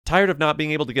Tired of not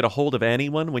being able to get a hold of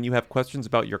anyone when you have questions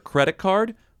about your credit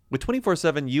card? With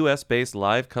 24/7 US-based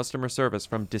live customer service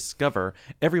from Discover,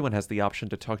 everyone has the option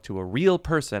to talk to a real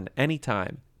person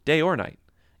anytime, day or night.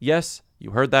 Yes,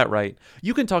 you heard that right.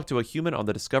 You can talk to a human on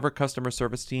the Discover customer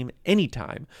service team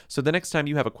anytime. So the next time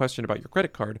you have a question about your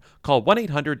credit card, call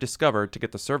 1-800-DISCOVER to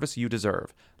get the service you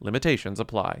deserve. Limitations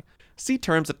apply. See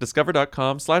terms at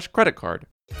discover.com/creditcard.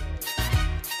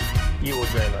 You or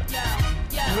Drayla?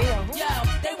 Yo,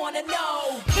 they wanna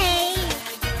know. Hey,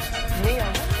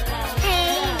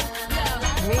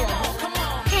 Come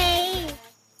on. hey,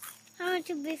 I want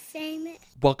to be famous.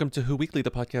 Welcome to Who Weekly,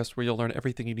 the podcast where you'll learn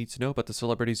everything you need to know about the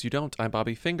celebrities you don't. I'm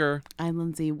Bobby Finger. I'm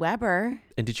Lindsay Weber.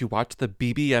 And did you watch the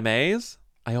BBMAs?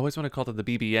 I always want to call them the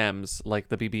BBMs, like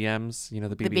the BBMs, you know,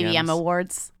 the BBMs. The BBM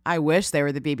Awards. I wish they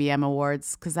were the BBM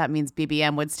Awards because that means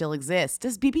BBM would still exist.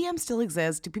 Does BBM still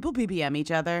exist? Do people BBM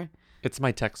each other? It's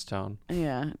my text tone.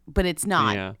 Yeah, but it's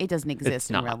not. Yeah. It doesn't exist It's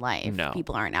in not. real life. No.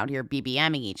 People aren't out here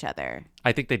BBMing each other.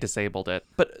 I think they disabled it.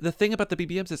 But the thing about the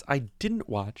BBMs is I didn't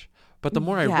watch. But the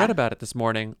more I Yeah. read about it this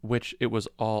morning, which it was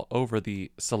all over the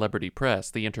celebrity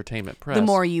press, the entertainment press. The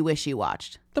more you wish you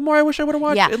watched. the more I wish I would have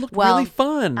watched. Yeah, It looked well, really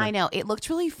fun. I know. It looked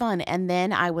really fun. And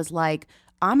then I was like,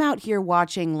 I'm out here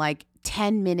watching like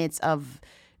 10 minutes of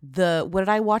what did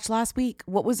I watch last week?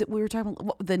 What was it we were talking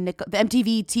about? The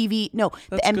MTV TV, no,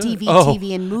 That's the MTV good. Oh.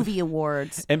 TV and Movie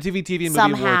Awards. MTV TV and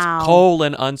Movie Somehow.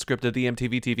 Awards, unscripted. The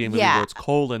MTV TV and Movie Yeah. Awards,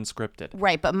 scripted.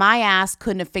 Right, but my ass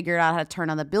couldn't have figured out how to turn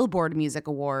on the Billboard Music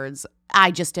Awards.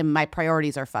 My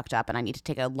priorities are fucked up and I need to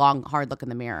take a long, hard look in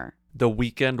the mirror. The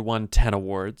Weeknd won 10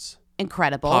 awards.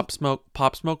 Incredible.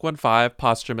 Pop Smoke won 5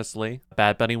 posthumously.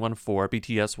 Bad Bunny won 4.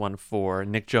 BTS won 4.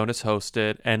 Nick Jonas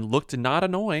hosted and looked not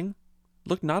annoying.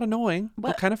 Looked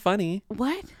kind of funny.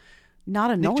 What?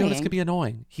 Not annoying. Nick Jonas could be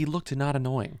annoying. He looked not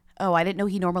annoying. Oh, I didn't know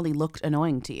he normally looked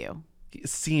annoying to you.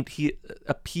 He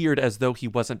appeared as though he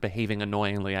wasn't behaving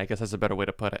annoyingly, I guess is a better way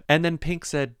to put it. And then Pink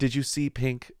said, did you see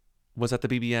Pink was at the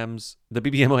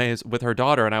BBMAs with her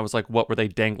daughter? And I was like, what, were they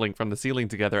dangling from the ceiling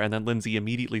together? And then Lindsay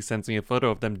immediately sends me a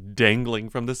photo of them dangling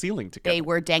from the ceiling together. They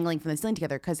were dangling from the ceiling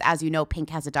together because, as you know, Pink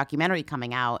has a documentary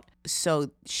coming out.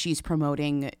 So she's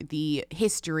promoting the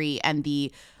history and the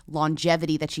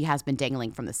longevity that she has been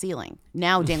dangling from the ceiling.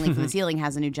 Now dangling from the ceiling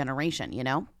has a new generation, you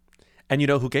know? And you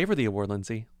know who gave her the award,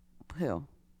 Lindsay? Who?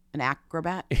 An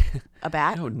acrobat? A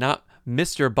bat? No, not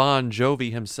Mr. Bon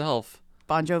Jovi himself.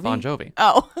 Bon Jovi? Bon Jovi.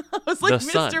 Oh, I was like, The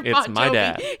Mr. son. Bon It's my Jovi.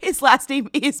 dad. His last name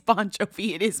is Bon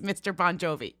Jovi. It is Mr. Bon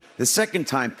Jovi. The second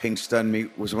time Pink stunned me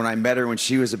was when I met her when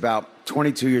she was about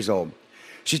 22 years old.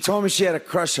 She told me she had a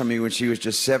crush on me when she was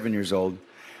just 7 years old.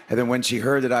 And then when she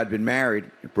heard that I'd been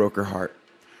married, it broke her heart.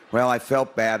 Well, I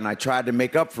felt bad, and I tried to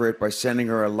make up for it by sending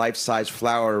her a life-size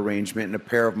flower arrangement and a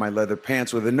pair of my leather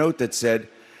pants with a note that said,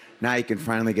 now you can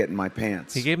finally get in my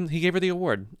pants. He gave her the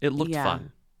award. It looked Yeah.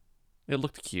 fun. It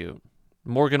looked cute.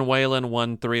 Morgan Wallen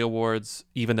won 3 awards,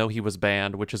 even though he was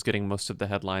banned, which is getting most of the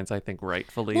headlines, I think,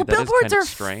 rightfully. Well, That is billboards kind of are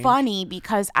strange. funny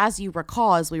because, as you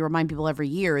recall, as we remind people every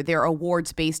year, they're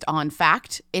awards based on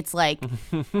fact. It's like,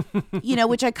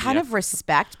 which I kind of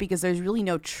respect because there's really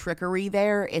no trickery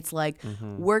there. It's like,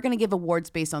 we're going to give awards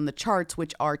based on the charts,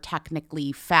 which are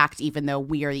technically fact, even though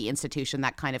we are the institution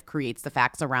that kind of creates the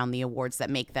facts around the awards that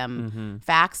make them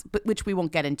facts, but which we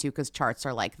won't get into because charts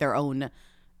are like their own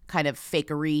kind of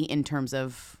fakery in terms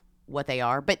of what they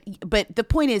are, but the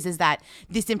point is that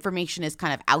this information is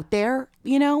kind of out there,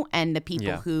 and the people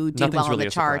Yeah. who do Nothing's well on really the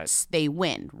a surprise. charts, they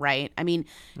win, right? I mean,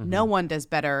 no one does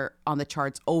better on the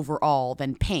charts overall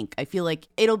than Pink. I feel like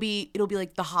it'll be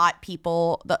like the hot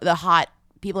people, the hot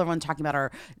people everyone's talking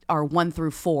about are 1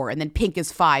 through 4, and then Pink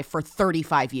is 5 for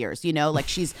 35 years. Like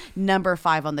she's number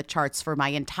 5 on the charts for my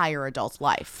entire adult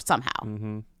life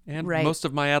somehow. And Right. most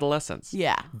of my adolescence.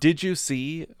 Yeah. Did you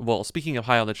see, well, speaking of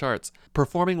high on the charts,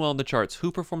 performing well on the charts,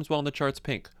 who performs well on the charts?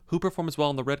 Pink. Who performs well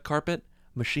on the red carpet?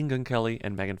 Machine Gun Kelly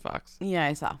and Megan Fox. Yeah,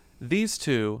 I saw. These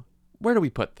two, where do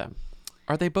we put them?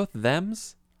 Are they both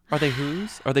thems? Are they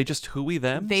whos? Are they just who-y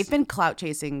thems? They've been clout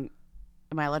chasing.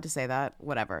 Am I allowed to say that?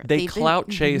 Whatever. They They've clout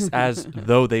been- chase as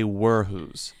though they were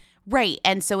whos. Right.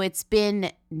 And so it's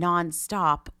been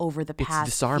nonstop over the It's past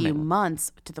few disarming.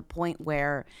 months to the point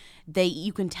where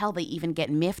you can tell they even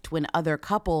get miffed when other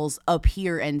couples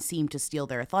appear and seem to steal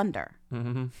their thunder. I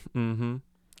mean,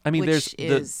 Which there's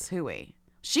is hooey.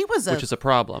 She was which is a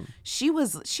problem. she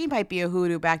might be a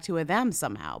hoodoo back to a them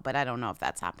somehow, but I don't know if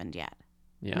that's happened yet.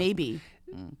 Yeah. Maybe.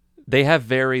 They have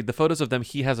the photos of them.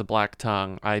 He has a black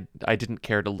tongue. I didn't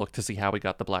care to look to see how he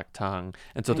got the black tongue.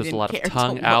 And so there's a lot of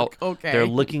tongue out. Okay. They're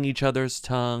licking each other's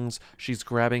tongues. She's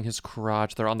grabbing his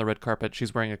crotch. They're on the red carpet.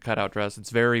 She's wearing a cutout dress. It's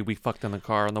very we fucked in the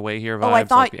car on the way here vibes. Oh, I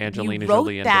thought like Angelina you wrote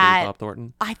Jolie and that. Billy Bob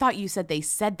Thornton. I thought you said they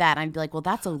said that. And I'd be like, well,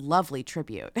 that's a lovely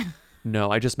tribute.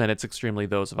 No, I just meant it's extremely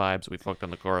those vibes. We fucked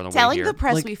in the car on the way Telling here. the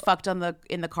press Like, we fucked in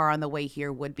the car on the way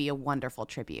here would be a wonderful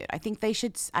tribute. I think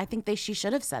she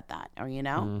should have said that, or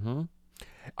Mm-hmm.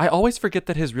 I always forget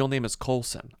that his real name is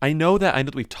Coulson. I know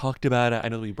that we've talked about it. I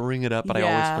know that we bring it up, but I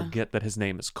always forget that his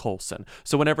name is Coulson.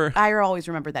 So whenever I always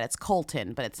remember that it's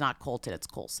Colton, but it's not Colton, it's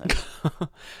Coulson.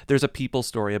 there's a People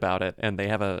story about it, and they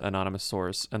have an anonymous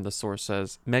source, and the source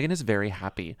says, Megan is very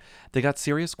happy. They got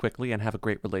serious quickly and have a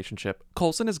great relationship.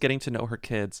 Coulson is getting to know her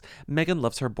kids. Megan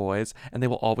loves her boys, and they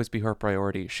will always be her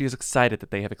priority. She is excited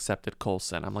that they have accepted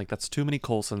Coulson. I'm like, that's too many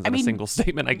Coulsons in a single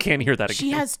statement. I can't hear that again.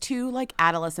 She has two like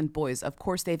adolescent boys. Of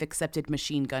course they've accepted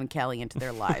Machine Gun Kelly into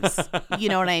their lives. You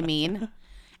know what I mean?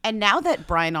 And now that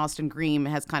Brian Austin Green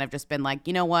has kind of just been like,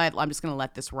 you know what, I'm just going to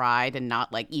let this ride and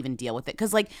not like even deal with it.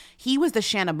 Because like he was the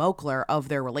Shanna Moakler of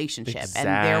their relationship. And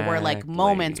there were like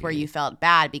moments where you felt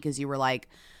bad because you were like,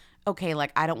 okay,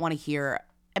 like I don't want to hear,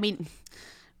 I mean,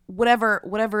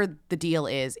 whatever the deal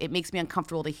is, it makes me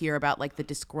uncomfortable to hear about like the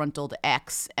disgruntled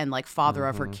ex and like father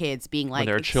of her kids being like,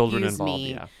 there are children involved,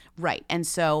 me. yeah. Right. And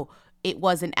so it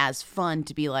wasn't as fun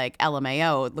to be like,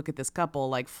 LMAO, look at this couple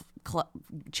like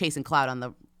chasing clout on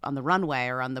the runway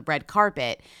or on the red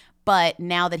carpet. But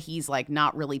now that he's like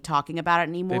not really talking about it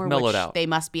anymore, They've mellowed which out. They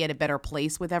must be at a better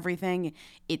place with everything,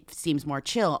 it seems more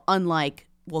chill. Unlike,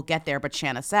 we'll get there, but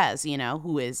Shanna says,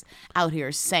 who is out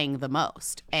here saying the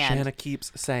most. And Shanna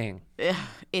keeps saying.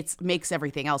 it makes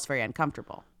everything else very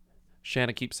uncomfortable.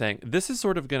 Shanna keeps saying, this is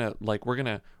sort of gonna, like, we're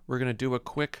gonna do a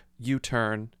quick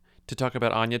U-turn to talk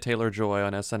about Anya Taylor-Joy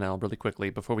on SNL really quickly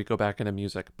before we go back into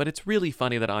music. But it's really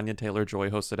funny that Anya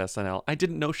Taylor-Joy hosted SNL. I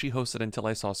didn't know she hosted until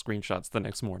I saw screenshots the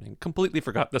next morning. Completely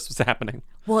forgot this was happening.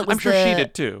 Well, I'm sure she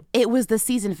did too. It was the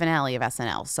season finale of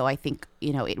SNL, so I think,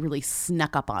 it really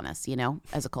snuck up on us,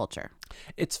 as a culture.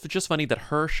 It's just funny that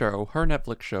her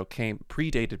Netflix show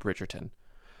predated Bridgerton.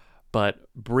 But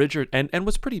Bridgerton, and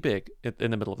was pretty big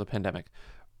in the middle of the pandemic.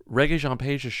 Regé-Jean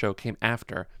Page's show came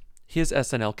after. His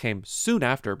SNL came soon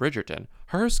after Bridgerton.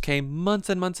 Hers came months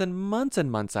and months and months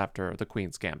and months after The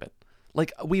Queen's Gambit.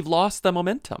 Like, we've lost the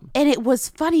momentum. And it was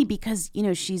funny because,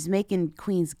 she's making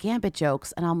Queen's Gambit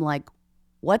jokes, and I'm like,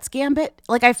 what's Gambit?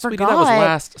 Like, I forgot. Sweetie, that was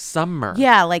last summer.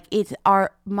 Yeah, like it's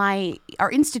our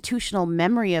institutional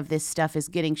memory of this stuff is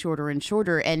getting shorter and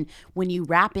shorter. And when you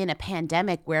wrap in a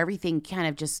pandemic where everything kind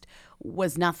of just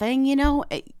was nothing,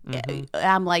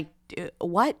 I'm like,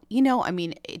 what? I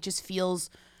mean, it just feels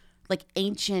like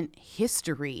ancient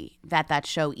history that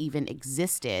show even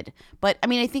existed. But I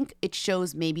mean, I think it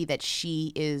shows maybe that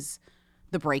she is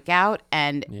the breakout,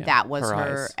 and that was her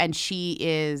eyes. and she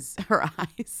is her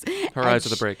eyes. Her eyes are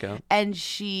the breakout. And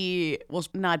she, well,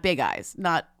 not big eyes,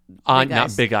 not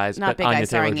not big eyes, not but big Anya eyes,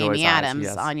 starring Taylor-Joy's Amy eyes, Adams,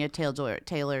 yes. Anya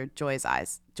Taylor-Joy's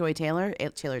eyes,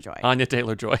 Taylor-Joy. Anya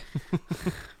Taylor-Joy.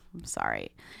 I'm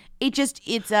sorry.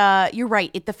 It's you're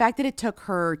right. The fact that it took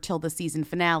her till the season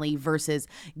finale versus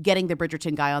getting the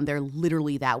Bridgerton guy on there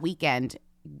literally that weekend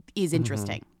is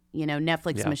interesting.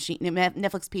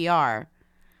 Netflix PR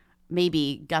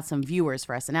maybe got some viewers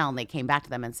for SNL, and they came back to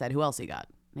them and said, who else you got?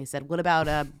 And they said, what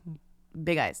about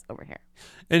Big Eyes over here?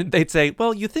 And they'd say,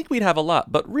 well, you think we'd have a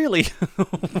lot, but really,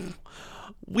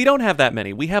 we don't have that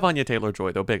many. We have Anya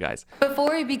Taylor-Joy, though, Big Eyes.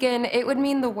 Before we begin, it would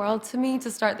mean the world to me to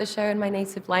start the show in my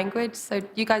native language, so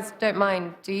you guys don't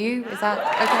mind, do you? Is that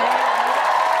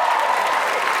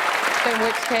okay? In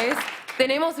which case,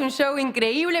 tenemos un show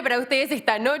increíble para ustedes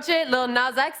esta noche. Lil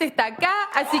Nas X está acá,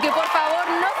 así que por favor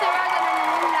no se vayan a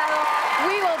ningún lado.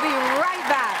 We will be right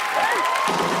back.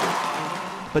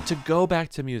 But to go back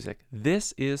to music,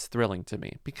 this is thrilling to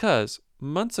me because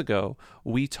months ago,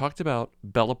 we talked about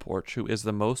Bella Poarch, who is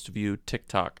the most viewed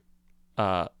TikTok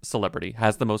celebrity,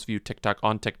 has the most viewed TikTok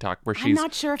on TikTok, where she's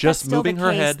not sure if just that's still moving the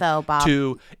her case, head though, Bob.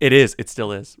 to, it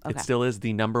still is. Okay. It still is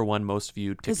the number one most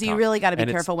viewed TikTok. Because you really got to be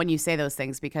And careful when you say those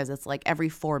things, because it's like every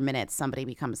 4 minutes somebody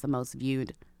becomes the most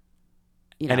viewed.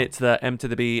 And it's the M to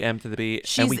the B, M to the B.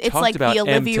 And we It's talked like about the M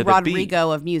to Olivia the B.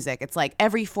 Rodrigo of music. It's like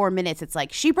every 4 minutes, it's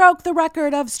like she broke the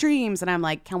record of streams, and I'm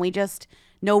like, can we just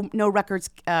no records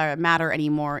matter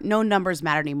anymore? No numbers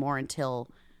matter anymore until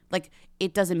like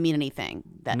it doesn't mean anything.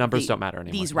 That Numbers don't matter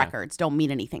anymore. These yeah. records don't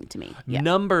mean anything to me. Yeah.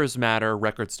 Numbers matter,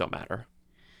 records don't matter.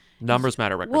 Numbers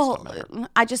matter, records don't matter.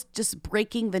 I just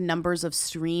breaking the numbers of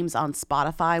streams on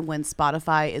Spotify when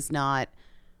Spotify is not.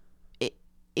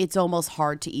 It's almost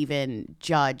hard to even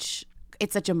judge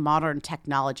it's such a modern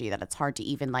technology that it's hard to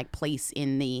even like place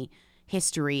in the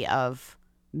history of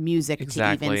music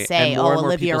to even say, and more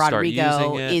Olivia people start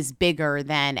Rodrigo using it. is bigger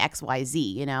than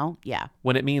XYZ, you know? Yeah.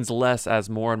 When it means less as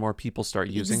more and more people start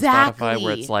using Exactly. Spotify,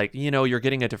 where it's like, you know, you're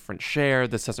getting a different share.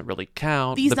 This doesn't really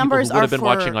count. These the numbers people who would are have been for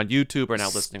watching on YouTube are now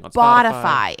listening on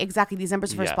Spotify. Exactly. These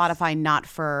numbers are for Yes. Spotify, not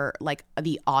for like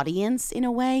the audience in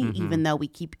a way, even though we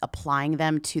keep applying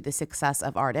them to the success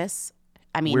of artists.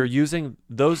 I mean, We're using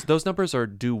those numbers are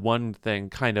do one thing,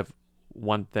 kind of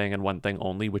one thing and one thing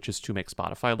only, which is to make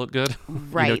Spotify look good.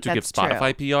 Right, You know, to give that's true.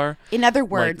 Spotify PR. in other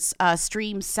words,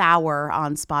 stream Sour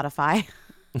on Spotify.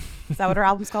 Is that what her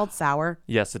album's called? Sour?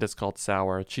 Yes, it is called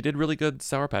Sour. She did really good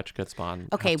Sour Patch Kids spawn.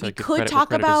 Okay, Have to we give could credit where talk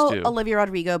credit is about due. Olivia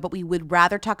Rodrigo, but we would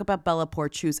rather talk about Bella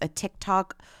Poarch, who's a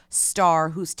TikTok star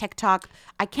whose TikTok,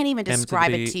 I can't even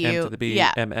describe it to you. M to the B,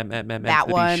 yeah. M that to the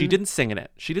B. one. She didn't sing in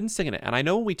it. And I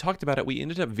know when we talked about it, we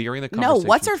ended up veering the No, conversation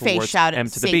what's her face towards shouted, M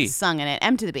to the B. sung in it.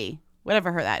 M to the B.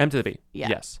 Whatever her that. M to the B. Yeah.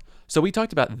 Yes. So we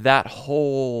talked about that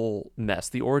whole mess,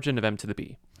 the origin of M to the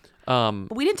B.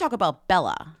 But we didn't talk about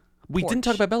Bella. We didn't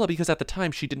talk about Bella because at the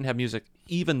time she didn't have music,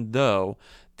 even though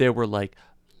there were like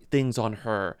things on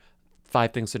her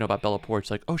 5 things to know about Bella Poarch,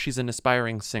 like, oh, she's an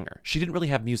aspiring singer. She didn't really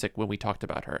have music when we talked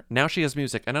about her. Now she has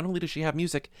music, and not only does she have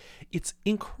music, it's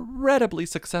incredibly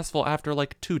successful after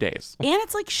like 2 days. And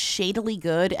it's like shadily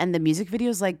good, and the music video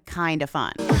is like kind of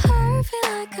fun. Her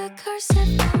feel like a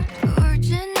corset,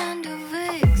 virgin and a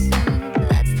vixen.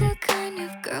 That's the kind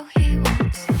of girl he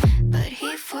wants, but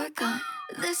he forgot.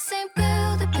 This ain't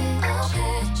build a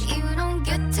bitch. You don't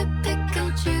get to pick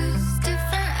and choose.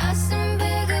 Different ass and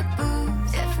bigger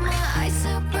boobs. If my eyes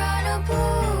are bright or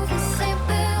blue, this ain't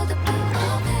build a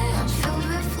bitch. Filled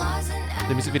with flaws and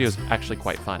The music video is actually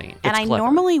quite funny. And It's I clever.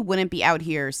 normally wouldn't be out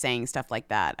here saying stuff like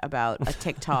that about a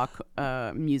TikTok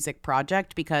music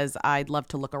project, because I'd love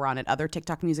to look around at other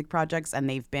TikTok music projects, and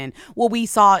they've been, well, we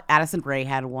saw Addison Rae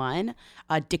had one,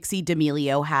 Dixie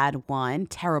D'Amelio had one,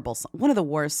 terrible, one of the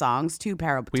worst songs,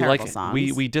 terrible songs.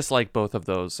 We dislike both of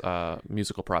those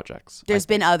musical projects. There's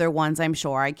been other ones I'm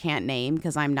sure I can't name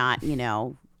because I'm not,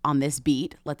 on this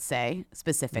beat, let's say,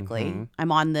 specifically. Mm-hmm.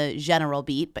 I'm on the general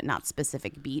beat, but not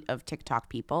specific beat of TikTok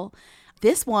people.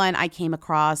 This one I came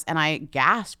across and I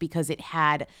gasped because it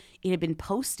had been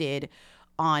posted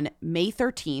on May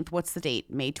 13th. What's the date?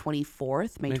 May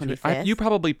 24th? May 25th?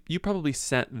 You probably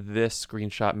sent this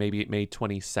screenshot maybe May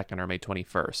 22nd or May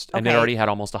 21st, and it Okay. already had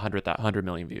almost 100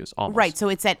 million views. Almost. Right. So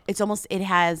it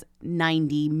has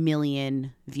 90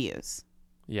 million views.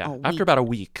 Yeah, a after week, about a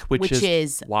week, which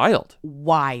is wild.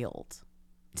 Wild.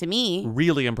 To me,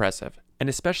 Really impressive. And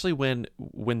especially when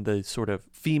the sort of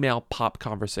female pop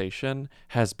conversation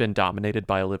has been dominated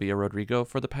by Olivia Rodrigo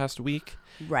for the past week.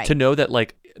 Right. To know that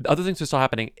like other things are still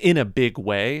happening in a big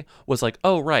way was like,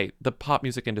 oh right, the pop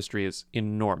music industry is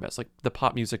enormous. Like the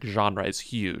pop music genre is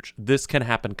huge. This can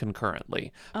happen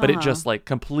concurrently. But it just like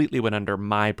completely went under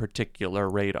my particular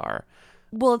radar.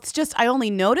 well, it's just I only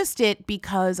noticed it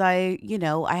because I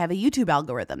have a YouTube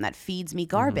algorithm that feeds me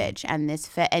garbage, and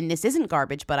this isn't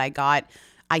garbage, but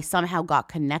I somehow got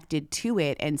connected to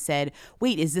it and said,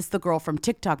 wait, is this the girl from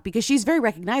TikTok? Because she's very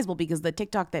recognizable, because the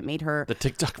TikTok that made her The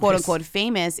TikTok quote face. unquote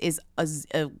famous is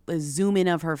a zoom in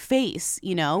of her face,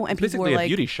 and people basically were a like,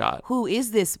 beauty shot. Who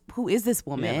is this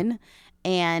woman?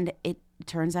 And it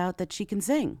turns out that she can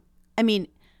sing. I mean,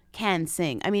 can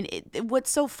sing. I mean,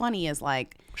 what's so funny is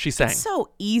like She sang. it's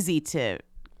so easy to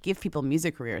give people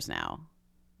music careers now.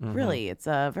 Really, it's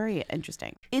very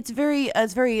interesting. It's very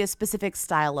a specific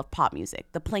style of pop music.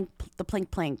 The plink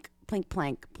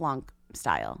plank plonk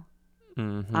style. I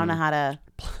don't know how to.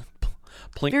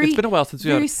 Plink. Very- It's been a while since we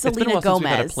very had. It's been a Selena while since we've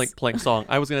had a Gomez. Plink Plank song.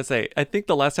 I was gonna say. I think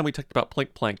the last time we talked about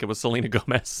Plink Plank, it was Selena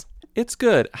Gomez. It's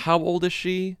good. How old is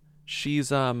she? She's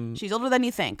She's older than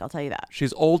you think. I'll tell you that.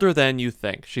 She's older than you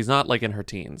think. She's not like in her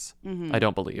teens. Mm-hmm. I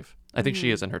don't believe. I think she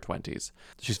is in her 20s.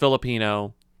 She's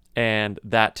Filipino, and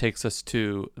that takes us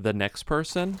to the next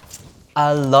person.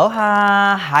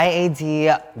 Aloha! Hi,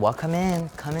 AD. Welcome in.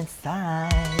 Come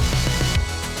inside.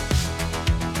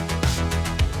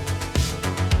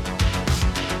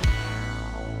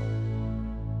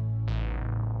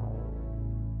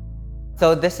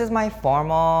 So this is my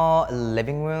formal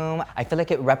living room. I feel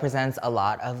like it represents a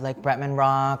lot of like Bretman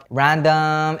Rock.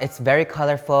 Random, it's very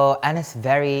colorful, and it's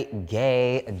very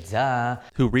gay, duh.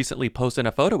 Who recently posted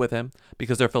a photo with him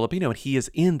because they're Filipino and he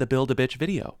is in the Build a Bitch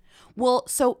video. Well,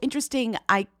 so interesting.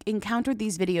 I encountered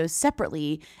these videos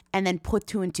separately and then put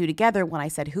 2 and 2 together when I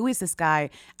said, who is this guy?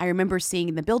 I remember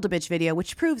seeing the Build-A-Bitch video,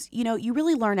 which proves, you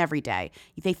really learn every day.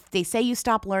 They say you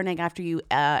stop learning after you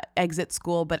exit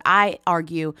school, but I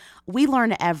argue we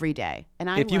learn every day. And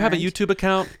if you have a YouTube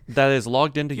account that is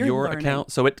logged into your learning.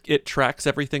 account, so it tracks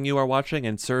everything you are watching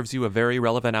and serves you a very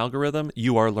relevant algorithm,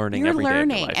 you are learning every day of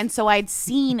your life. And so I'd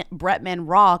seen Bretman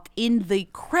Rock in the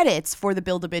credits for the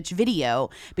Build-A-Bitch video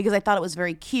because I thought it was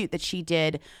very cute that she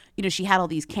did, she had all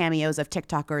these cameos of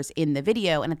TikTokers in the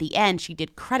video, and at the end she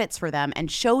did credits for them and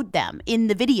showed them in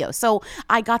the video. So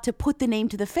I got to put the name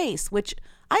to the face, which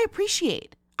I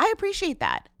appreciate. I appreciate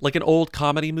that. Like an old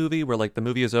comedy movie where like the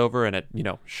movie is over and it,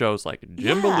 shows like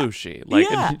Jim Belushi. Like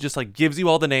it just like gives you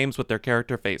all the names with their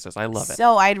character faces. I love it.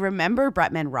 So I'd remember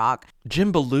Bretman Rock.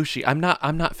 Jim Belushi. I'm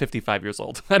not 55 years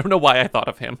old. I don't know why I thought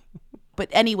of him. But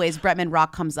anyways, Bretman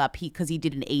Rock comes up because he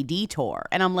did an AD tour.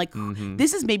 And I'm like,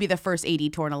 this is maybe the first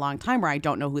AD tour in a long time where I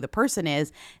don't know who the person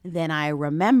is. Then I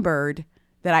remembered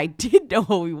that I did know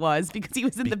who he was because he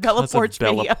was in the Bella Porch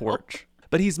video. Porch.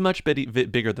 But he's much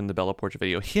bigger than the Bella Porch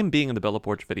video. Him being in the Bella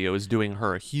Porch video is doing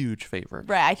her a huge favor.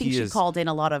 Right. I think she called in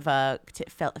a lot of,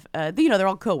 they're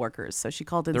all coworkers. So she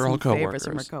called in some favors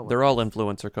from her coworkers. They're all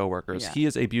influencer coworkers. Yeah. He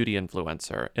is a beauty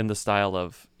influencer in the style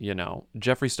of,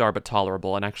 Jeffree Star, but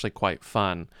tolerable and actually quite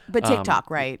fun. But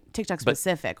TikTok, right? TikTok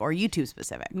specific or YouTube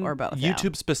specific or both.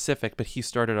 YouTube specific, but he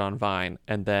started on Vine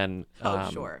and then...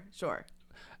 sure.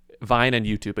 Vine and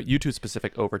YouTube, but YouTube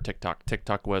specific over TikTok.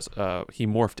 TikTok was, he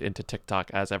morphed into TikTok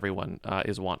as everyone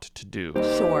is wont to do.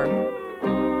 Sure.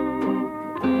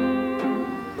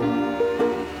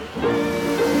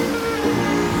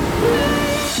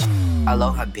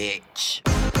 Aloha, bitch.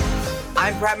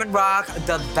 I'm Bretman Rock,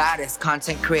 the baddest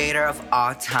content creator of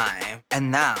all time. And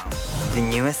now, the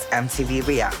newest MTV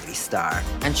reality star.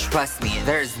 And trust me,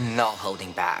 there's no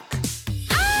holding back.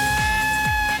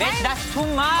 Bitch, that's too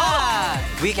much!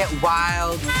 We get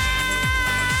wild.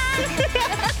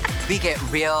 We get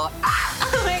real.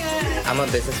 Oh my God. I'm a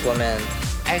businesswoman.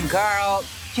 And girl,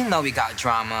 you know we got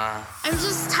drama. I'm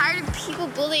just tired of people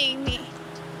bullying me.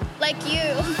 Like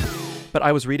you. But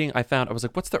I was reading, I was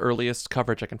like, what's the earliest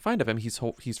coverage I can find of him? He's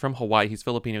from Hawaii. He's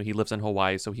Filipino. He lives in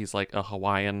Hawaii. So he's like a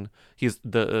Hawaiian. He's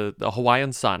the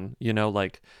Hawaiian son,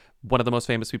 like one of the most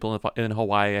famous people in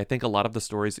Hawaii. I think a lot of the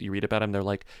stories that you read about him, they're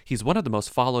like, he's one of the most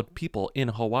followed people in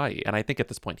Hawaii. And I think at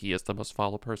this point he is the most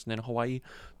followed person in Hawaii.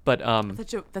 But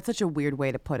that's such a weird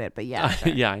way to put it, but yeah.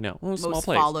 Sure. Yeah, I know. Well, most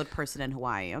followed person in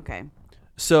Hawaii. Okay.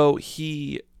 So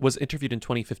he was interviewed in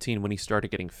 2015 when he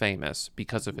started getting famous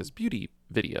because of his beauty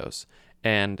videos.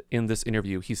 And in this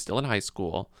interview, he's still in high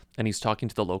school and he's talking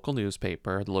to the local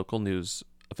newspaper, the local news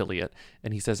affiliate,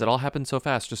 and he says, it all happened so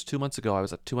fast. Just 2 months ago I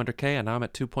was at 200K and now I'm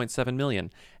at 2.7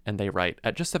 million. And they write,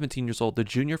 at just 17 years old, the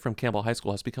junior from Campbell High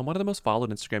School has become one of the most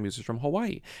followed Instagram users from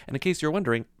Hawaii. And in case you're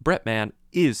wondering, Bretman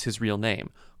is his real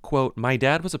name. Quote, my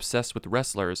dad was obsessed with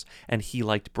wrestlers and he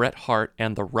liked Bret Hart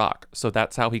and The Rock, so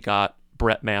that's how he got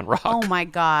Bretman Rock. Oh my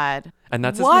God. And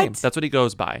that's his name. That's what he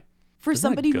goes by. For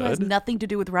somebody who has nothing to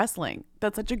do with wrestling.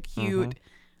 That's such a cute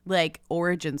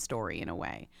origin story in a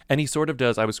way. And he sort of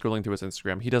does, I was scrolling through his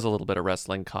Instagram, he does a little bit of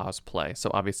wrestling cosplay.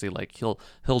 So obviously like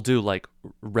he'll do like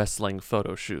wrestling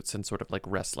photo shoots and sort of like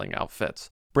wrestling outfits.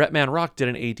 Bretman Rock did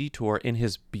an AD tour in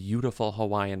his beautiful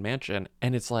Hawaiian mansion,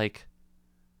 and it's like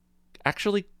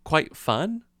actually quite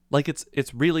fun. Like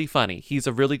it's really funny. He's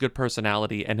a really good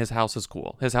personality, and his house is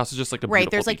cool. His house is just like a beautiful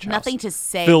There's like beach nothing house to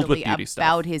say filled really with beauty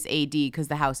about stuff. his AD because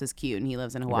the house is cute and he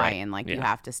lives in Hawaii and like you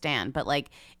have to stand. But like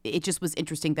it just was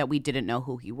interesting that we didn't know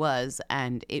who he was,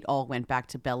 and it all went back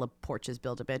to Bella Porch's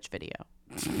Build-A-Bitch video.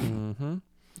 Mm-hmm.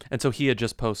 And so he had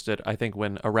just posted, I think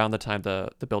when around the time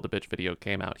the Build-A-Bitch video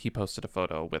came out, he posted a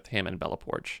photo with him and Bella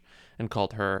Porch and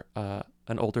called her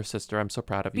an older sister. I'm so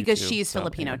proud of you because too. she's So,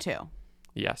 Filipino yeah. too.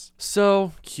 Yes.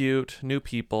 So cute. New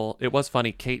people. It was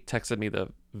funny. Kate texted me the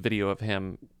video of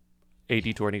him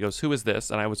AD tour and he goes, who is this?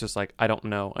 And I was just like, I don't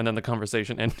know. And then the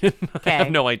conversation ended. I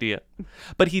have no idea.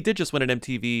 But he did just win an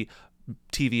MTV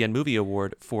TV and Movie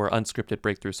Award for Unscripted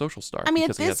Breakthrough Social Star. I mean,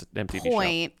 because at this he has an MTV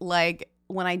point, like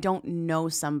when I don't know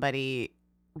somebody,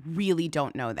 really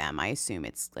don't know them, I assume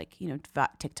it's like,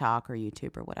 TikTok or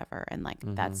YouTube or whatever. And like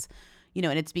that's, and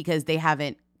it's because they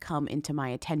haven't come into my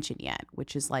attention yet,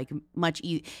 which is like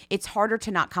it's harder to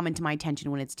not come into my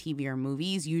attention when it's TV or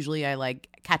movies. Usually I like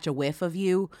catch a whiff of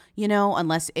you,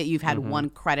 unless you've had one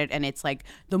credit and it's like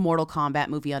the Mortal Kombat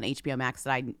movie on HBO Max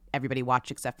that everybody watched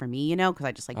except for me, because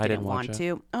I just like didn't want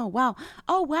to. Oh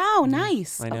wow,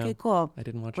 nice. I know. Okay, cool. I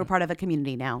didn't watch We're it. part of a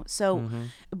community now. So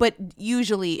but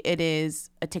usually it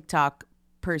is a TikTok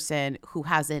person who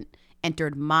hasn't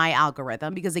entered my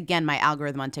algorithm, because again, my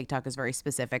algorithm on TikTok is very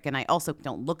specific, and I also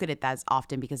don't look at it as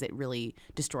often because it really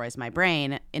destroys my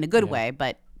brain in a good way,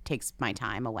 but takes my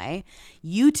time away.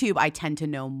 YouTube, I tend to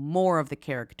know more of the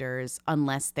characters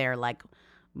unless they're like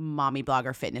mommy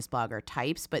blogger, fitness blogger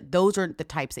types, but those are the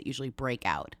types that usually break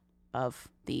out of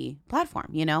the platform,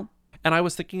 you know? And I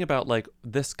was thinking about like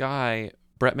this guy,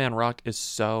 Bretman Rock, is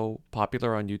so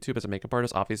popular on YouTube as a makeup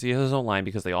artist. Obviously, he has his own line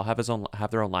because they all have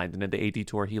their own line. And in the AD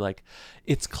tour, he like,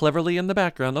 it's cleverly in the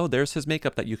background. Oh, there's his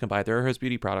makeup that you can buy. There are his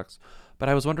beauty products. But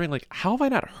I was wondering, like, how have I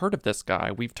not heard of this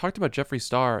guy? We've talked about Jeffree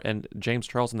Star and James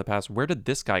Charles in the past. Where did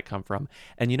this guy come from?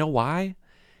 And you know why?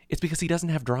 It's because he doesn't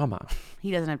have drama.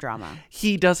 He doesn't have drama.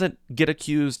 He doesn't get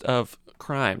accused of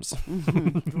crimes.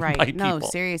 Right. No,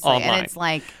 seriously. Online. And it's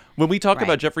like, when we talk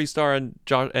about Jeffree Star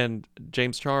and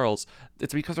James Charles,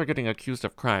 it's because they're getting accused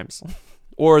of crimes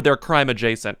or they're crime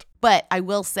adjacent. But I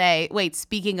will say, wait,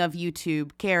 speaking of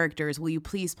YouTube characters, will you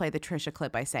please play the Trisha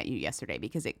clip I sent you yesterday,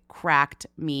 because it cracked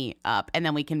me up, and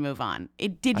then we can move on.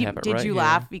 Did you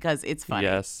laugh? Because it's funny.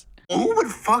 Yes. Who would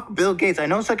fuck Bill Gates? I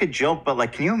know it's like a joke, but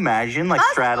like, can you imagine like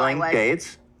straddling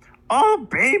Gates? Oh,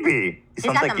 baby. He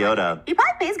sounds like Yoda. He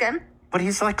probably pays good. But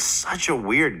he's like such a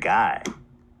weird guy.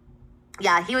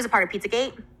 Yeah, he was a part of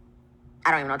Pizzagate.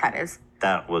 I don't even know what that is.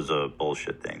 That was a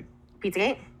bullshit thing.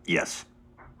 Pizzagate? Yes.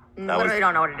 Literally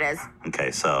don't know what it is.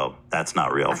 Okay, so that's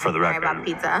not real for the record. About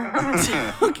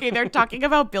pizza. Okay, they're talking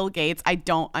about Bill Gates. I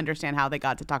don't understand how they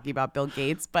got to talking about Bill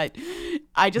Gates, but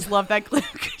I just love that clip.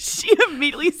 She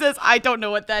immediately says, I don't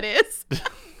know what that is.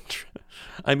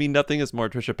 I mean, nothing is more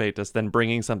Trisha Paytas than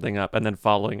bringing something up and then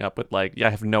following up with like, yeah, I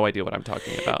have no idea what I'm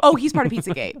talking about. Oh, he's part of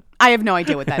Pizzagate. I have no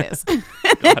idea what that is.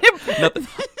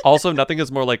 Nothing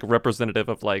is more like representative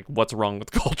of like what's wrong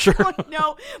with culture.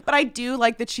 No, but I do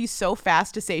like that she's so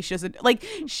fast to say she doesn't, like,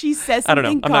 she says I don't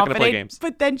something know. I'm not gonna play confident, games.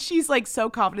 but then she's like so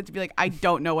confident to be like, I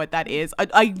don't know what that is.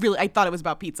 I thought it was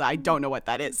about pizza. I don't know what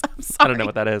that is. I'm sorry. I don't know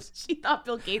what that is. She thought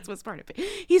Bill Gates was part of it.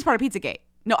 He's part of Pizzagate.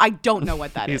 No, I don't know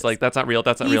what that is. He's like, that's not real.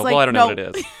 That's not He's real. like, Well, I don't know no. what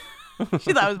it is.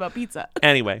 She thought it was about pizza.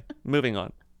 Anyway, moving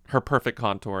on. Her perfect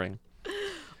contouring.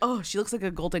 Oh, she looks like a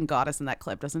golden goddess in that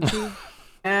clip, doesn't she?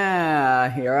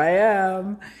 Yeah, here I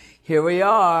am. Here we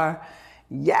are.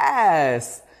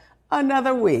 Yes,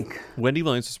 another week. Wendy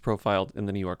Williams was profiled in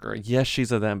The New Yorker. Yes,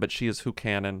 she's a them, but she is who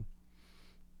canon.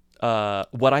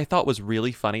 What I thought was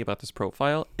really funny about this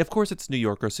profile, of course it's New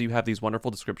Yorker, so you have these wonderful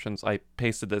descriptions. I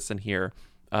pasted this in here.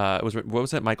 What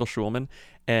was it? Michael Schulman.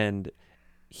 And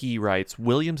he writes,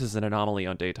 Williams is an anomaly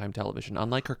on daytime television.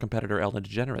 Unlike her competitor Ellen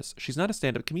DeGeneres, she's not a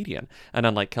stand-up comedian. And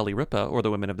unlike Kelly Ripa or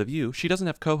the women of The View, she doesn't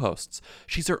have co-hosts.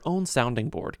 She's her own sounding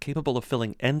board, capable of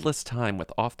filling endless time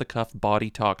with off-the-cuff body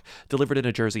talk delivered in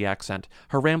a Jersey accent.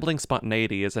 Her rambling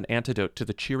spontaneity is an antidote to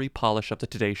the cheery polish of the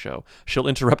Today Show. She'll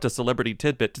interrupt a celebrity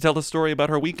tidbit to tell the story about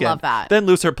her weekend, Love that. then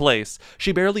lose her place.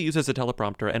 She barely uses a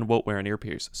teleprompter and won't wear an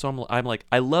earpiece. So I'm like,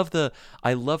 I love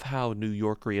how New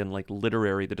Yorkery and like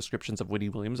literary the descriptions of Wendy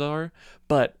Williams are,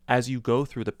 but as you go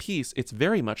through the piece, it's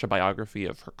very much a biography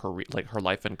of her career, like her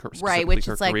life and specifically which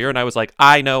her is like, career. And I was like,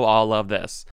 I know all of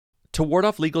this. To ward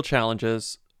off legal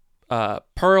challenges,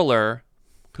 Perler,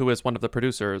 who is one of the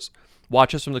producers,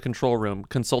 watches from the control room,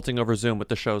 consulting over Zoom with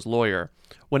the show's lawyer.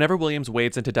 Whenever Williams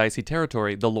wades into dicey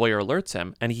territory, the lawyer alerts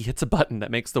him, and he hits a button that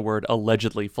makes the word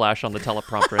allegedly flash on the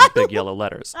teleprompter in big yellow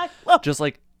letters. Just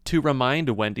like to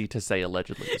remind Wendy to say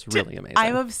allegedly is really amazing.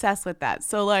 I'm obsessed with that.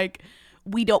 So like,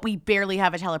 we barely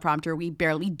have a teleprompter. We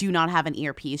do not have an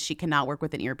earpiece. She cannot work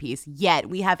with an earpiece. Yet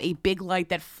we have a big light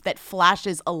that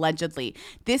flashes allegedly.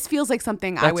 This feels like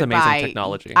something I would amazing buy.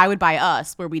 Technology. I would buy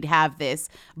us, where we'd have this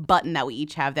button that we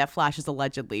each have that flashes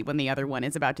allegedly when the other one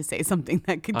is about to say something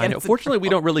that could get us. Fortunately, we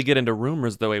don't really get into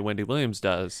rumors the way Wendy Williams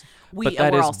does. But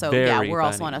we're is also very we're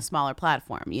also funny. on a smaller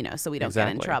platform, so we don't get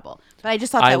in Exactly. trouble. But I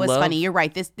just thought that was funny. You're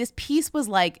right. This piece was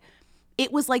like.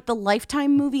 It was like the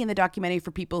Lifetime movie and the documentary for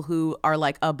people who are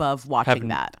like above watching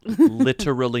that.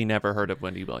 Literally never heard of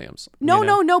Wendy Williams. No.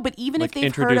 But even Like if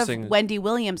they've heard of introducing- Wendy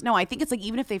Williams, no, I think it's like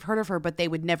even if they've heard of her, but they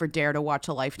would never dare to watch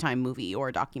a Lifetime movie or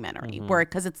a documentary,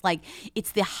 because it's like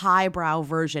it's the highbrow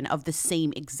version of the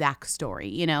same exact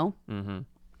story, Mm-hmm.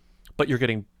 But you're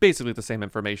getting basically the same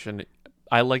information.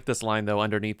 I like this line, though,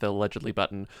 underneath the allegedly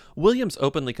button. Williams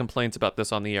openly complains about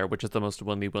this on the air, which is the most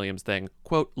Wendy Williams thing.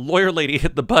 Quote, lawyer lady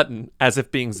hit the button as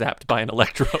if being zapped by an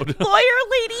electrode. Lawyer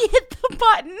lady hit the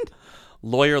button.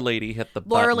 Lawyer lady hit the button.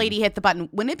 Lawyer lady hit the button.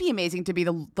 Wouldn't it be amazing to be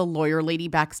the lawyer lady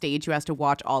backstage who has to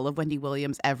watch all of Wendy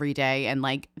Williams every day and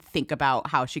like think about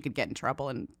how she could get in trouble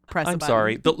and press a I'm button?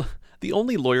 sorry. The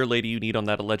only lawyer lady you need on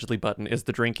that allegedly button is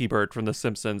the Drinky Bird from The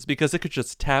Simpsons, because it could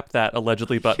just tap that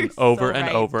allegedly button over and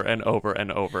right. over and over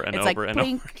and over and It's over like and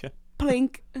blink, over again.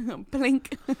 Plink,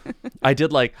 plink.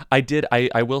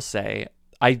 I will say,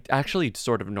 I actually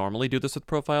sort of normally do this with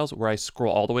profiles where I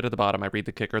scroll all the way to the bottom, I read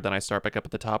the kicker, then I start back up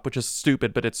at the top, which is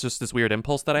stupid, but it's just this weird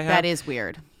impulse that I have. That is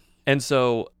weird. And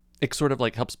so it sort of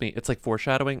like helps me. It's like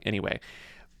foreshadowing anyway.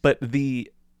 But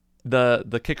the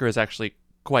kicker is actually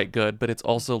quite good, but it's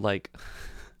also like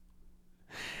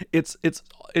it's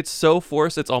so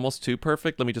forced, it's almost too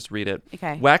perfect. Let me just read it.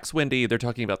 Okay. Wax Wendy, they're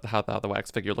talking about how the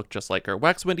wax figure looked just like her.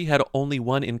 Wax Wendy had only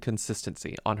one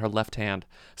inconsistency on her left hand.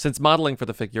 Since modeling for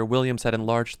the figure, Williams had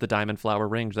enlarged the diamond flower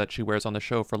ring that she wears on the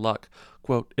show for luck.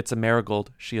 Quote, "It's a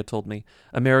marigold," she had told me.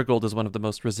 "A marigold is one of the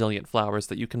most resilient flowers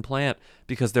that you can plant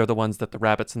because they're the ones that the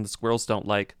rabbits and the squirrels don't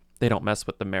like. They don't mess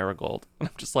with the marigold." I'm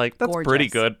just like, that's Gorgeous. pretty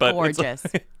good, but gorgeous.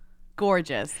 It's like,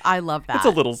 Gorgeous. I love that. it's a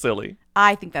little silly.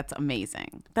 I think that's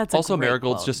amazing. That's Also, a great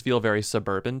marigolds quote. just feel very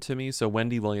suburban to me. So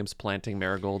Wendy Williams planting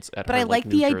marigolds at But her I like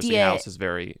New the Jersey idea house is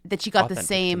very that she got the authentic to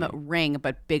same me. ring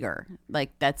but bigger.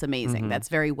 Like, that's amazing. Mhm. That's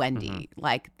very Wendy. Mm-hmm.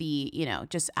 Like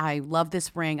just I love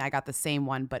this ring. I got the same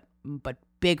one but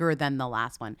bigger than the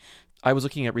last one. I was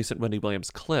looking at recent Wendy Williams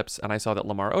clips and I saw that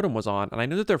Lamar Odom was on, and I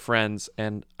knew that they're friends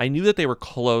and I knew that they were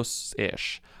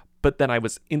close-ish. But then I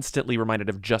was instantly reminded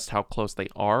of just how close they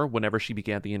are whenever she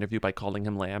began the interview by calling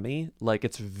him Lammy. Like,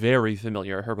 it's very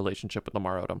familiar, her relationship with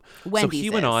Lamar Odom. Wendy's so he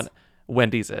went is. on,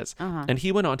 Wendy's is. Uh-huh. And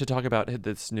he went on to talk about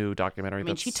this new documentary. I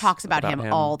mean, she that's talks about him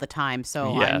all the time,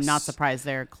 so I'm not Yes. surprised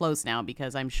they're close now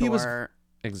because I'm He was- sure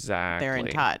Exactly. they're in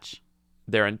touch.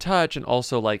 They're in touch, and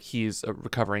also like he's a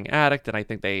recovering addict, and I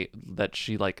think that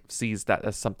she like sees that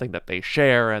as something that they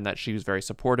share, and that she was very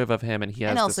supportive of him, and he has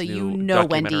And also, this you new know,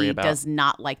 documentary Wendy about, does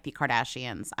not like the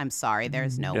Kardashians. I'm sorry,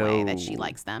 there's no way that she No.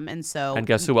 likes them, and so and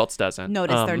guess who else doesn't?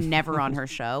 notice they're never on her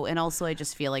show. And also, I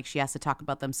just feel like she has to talk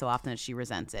about them so often that she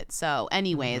resents it. So,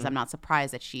 anyways, Mm-hmm. I'm not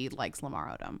surprised that she likes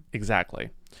Lamar Odom.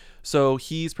 Exactly. So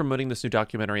he's promoting this new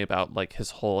documentary about like his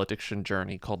whole addiction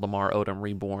journey called Lamar Odom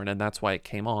Reborn, and that's why it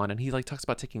came on. And he like talks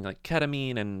about taking like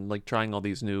ketamine and like trying all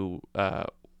these new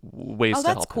ways Oh, to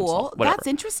that's help cool. himself. Whatever. That's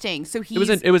interesting. So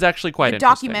It was actually quite the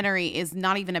interesting. documentary is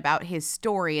not even about his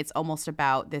story. It's almost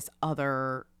about this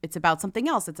other. It's about something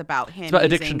else. It's about him about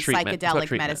using addiction treatment. It's about psychedelic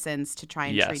treatment. medicines to try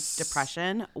and Yes. treat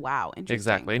depression. Wow, interesting.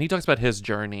 Exactly. And he talks about his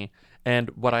journey, and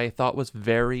what I thought was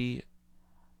very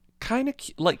kind of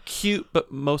cute,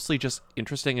 but mostly just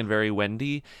interesting and very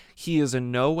Wendy. He is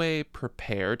in no way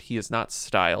prepared. He is not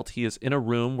styled. He is in a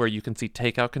room where you can see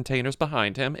takeout containers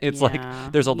behind him. It's like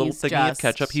there's a little he's thingy of just-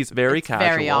 ketchup. He's very it's casual,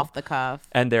 very off the cuff.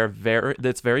 and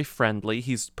it's very friendly.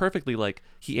 He's perfectly like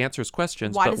he answers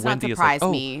questions. Why but does Wendy not is like, surprise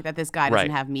 "Oh, me that this guy doesn't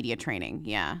right." have media training?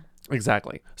 Yeah.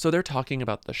 Exactly. So they're talking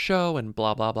about the show and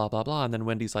blah, blah, blah, blah, blah. And then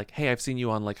Wendy's like, "Hey, I've seen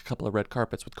you on like a couple of red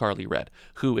carpets with Carly Red,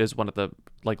 who is one of the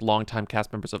like longtime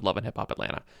cast members of Love and Hip Hop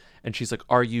Atlanta." And she's like,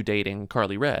 "Are you dating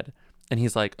Carly Red?" And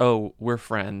he's like, "Oh, we're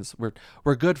friends.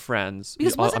 We're good friends."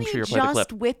 Because wasn't I'm sure he you'll play the just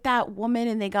clip. with that woman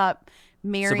and they got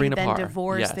married, Sabrina then Parr,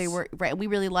 divorced? They yes. were right. We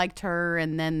really liked her,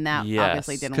 and then that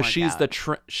obviously didn't work because she's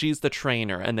out. she's the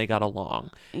trainer, and they got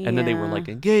along, and then they were Yeah. like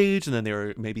engaged, and then they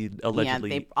were maybe allegedly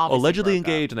they obviously broke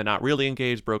engaged, and then not really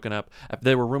engaged, broken up.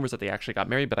 There were rumors that they actually got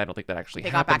married, but I don't think that actually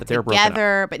They got happened. back that they were broken up.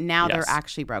 together, but now they're Yes.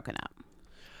 actually broken up.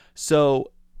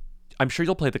 So I'm sure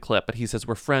you'll play the clip, but he says,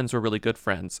 "We're friends. We're really good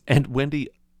friends." And Wendy,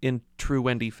 in true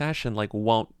Wendy fashion, like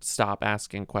won't stop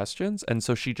asking questions, and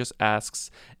so she just asks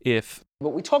if But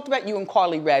we talked about you and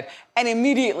Carly Red, and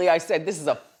immediately I said, this is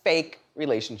a fake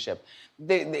relationship.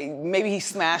 Maybe he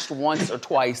smashed once or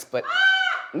twice, but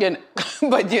you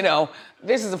know,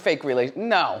 this is a fake relationship.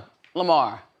 No,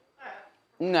 Lamar,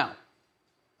 no.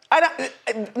 Not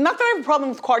that I have a problem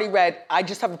with Carly Red, I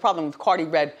just have a problem with Carly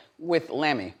Red with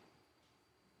Lammy.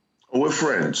 We're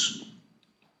friends.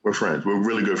 We're friends. We're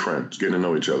really good friends, getting to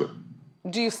know each other.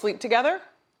 Do you sleep together?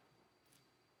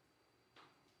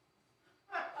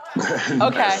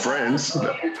 As friends.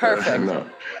 Perfect. No.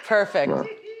 Perfect. No.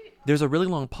 there's a really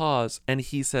long pause, and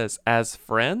he says, "As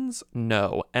friends,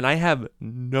 no," and I have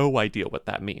no idea what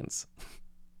that means.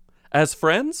 As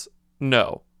friends,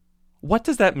 no. What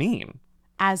does that mean?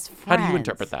 As friends. How do you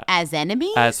interpret that? As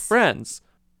enemies? As friends,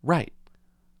 right?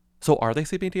 So are they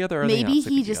sleeping together? Or are they Maybe not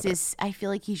sleeping he just together? is. I feel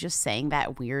like he's just saying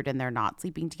that weird, and they're not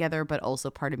sleeping together. But also,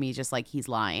 part of me is just like he's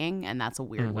lying, and that's a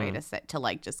weird way to say to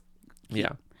like just.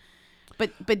 Yeah.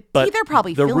 But But they're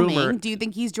probably the filming. rumor- Do you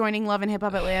think he's joining Love and Hip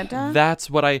Hop Atlanta? That's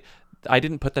what I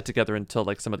didn't put that together until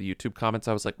like some of the YouTube comments.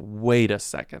 I was like, wait a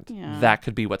second, Yeah. that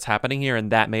could be what's happening here,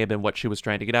 and that may have been what she was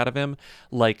trying to get out of him.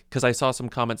 Like, because I saw some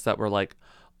comments that were like,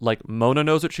 like Mona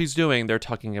knows what she's doing. They're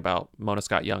talking about Mona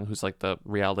Scott Young, who's like the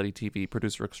reality TV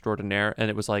producer extraordinaire. And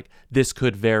it was like, this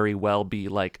could very well be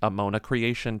like a Mona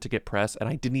creation to get press. And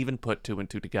I didn't even put 2 and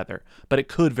 2 together, but it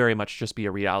could very much just be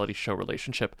a reality show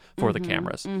relationship for the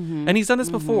cameras. And he's done this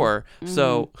before.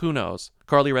 So who knows?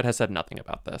 Carly Red has said nothing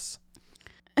about this.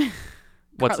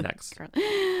 What's next?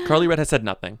 Carly Red has said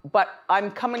nothing. But I'm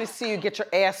coming to see you get your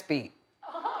ass beat.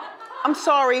 I'm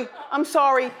sorry.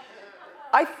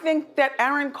 I think that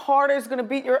Aaron Carter is gonna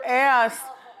beat your ass.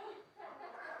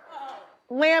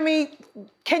 Lammy,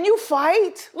 can you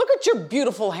fight? Look at your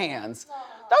beautiful hands.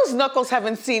 Those knuckles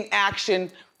haven't seen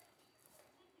action.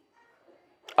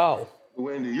 Oh.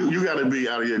 Wendy, you gotta be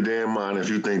out of your damn mind if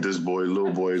you think this little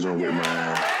boy is gonna whip my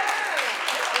ass.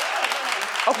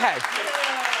 Okay.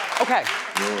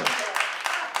 Yeah.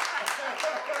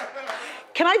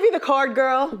 Can I be the card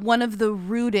girl? One of the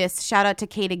rudest, shout out to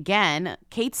Kate again.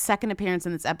 Kate's second appearance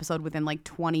in this episode within like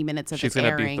 20 minutes of She's its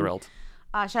airing. going to be thrilled.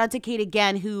 Shout out to Kate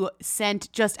again, who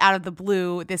sent just out of the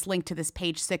blue this link to this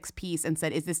Page Six piece and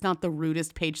said, is this not the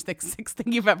rudest Page Six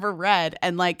thing you've ever read?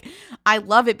 And like, I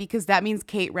love it because that means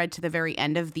Kate read to the very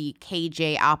end of the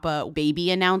KJ Appa baby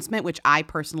announcement, which I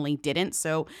personally didn't.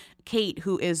 So Kate,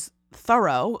 who is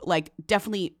thorough, like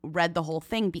definitely read the whole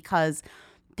thing because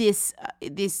this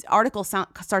article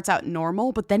starts out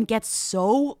normal, but then gets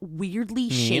so weirdly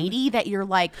shady that you're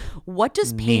like, what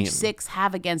does Page Six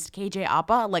have against KJ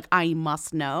Appa? Like, I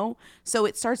must know. So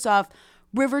it starts off,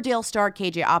 Riverdale star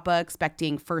KJ Appa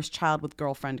expecting first child with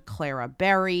girlfriend Clara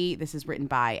Berry. This is written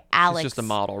by Alex. She's just a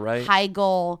model, right?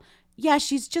 Heigl. Yeah,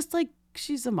 she's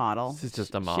a model. She's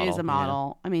just a model. She's a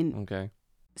model. Yeah. I mean, okay.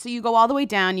 So you go all the way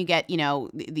down, you get,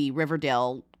 the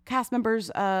Riverdale cast members,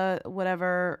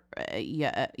 whatever.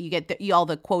 You get all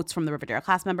the quotes from the Riverdale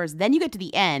cast members. Then you get to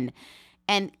the end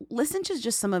and listen to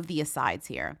just some of the asides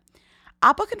here.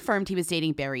 Appa confirmed he was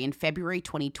dating Barry in February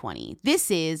 2020. This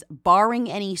is,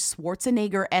 barring any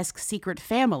Schwarzenegger-esque secret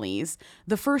families,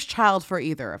 the first child for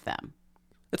either of them.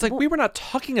 It's like, we were not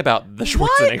talking about the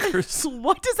Schwarzeneggers.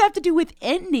 What does that have to do with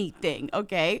anything?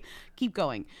 Okay, keep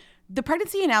going. The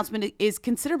pregnancy announcement is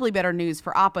considerably better news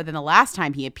for Appa than the last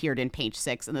time he appeared in Page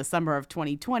Six in the summer of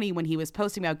 2020 when he was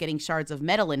posting about getting shards of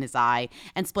metal in his eye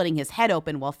and splitting his head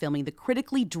open while filming the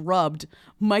critically drubbed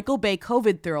Michael Bay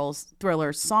COVID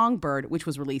thriller Songbird, which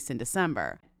was released in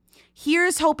December.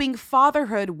 Here's hoping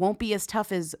fatherhood won't be as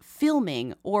tough as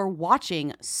filming or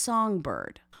watching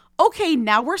Songbird. Okay,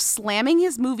 now we're slamming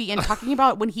his movie and talking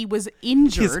about when he was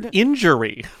injured. His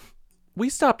injury. We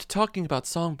stopped talking about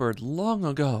Songbird long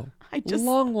ago.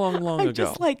 Long ago.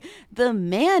 Just like, the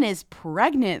man is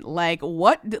pregnant. Like,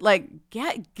 what? Like,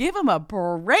 give him a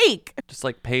break. Just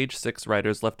like Page Six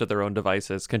writers left to their own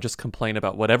devices can just complain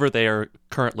about whatever they are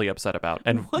currently upset about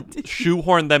and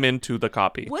shoehorn them into the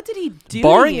copy. What did he do?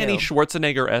 Barring any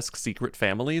Schwarzenegger-esque secret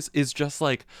families is just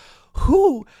like,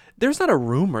 there's not a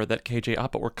rumor that KJ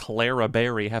Appa or Clara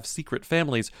Berry have secret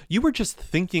families. You were just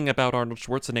thinking about Arnold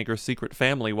Schwarzenegger's secret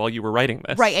family while you were writing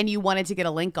this. Right, and you wanted to get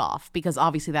a link off because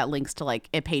obviously that links to like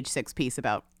a Page Six piece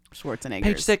about Schwarzenegger.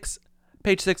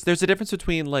 Page six, there's a difference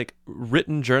between like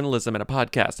written journalism and a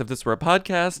podcast. If this were a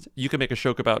podcast, you could make a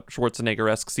joke about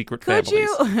Schwarzenegger-esque secret families.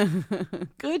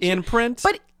 Could you? In print,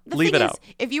 but the leave thing it is, out.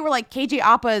 If you were like KJ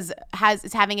Appa is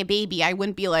having a baby, I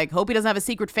wouldn't be like, hope he doesn't have a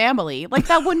secret family. Like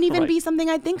that wouldn't even be something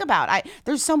I'd think about.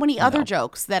 There's so many other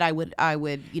jokes that I would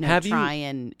try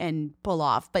and pull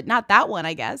off, but not that one,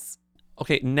 I guess.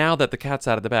 Okay, now that the cat's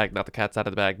out of the bag, now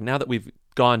that we've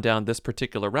gone down this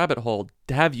particular rabbit hole,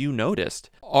 have you noticed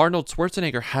Arnold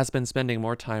Schwarzenegger has been spending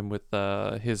more time with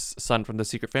his son from the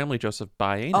secret family, Joseph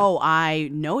Baena? Oh, I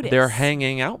noticed. They're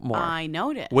hanging out more. I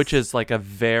noticed. Which is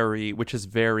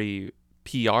very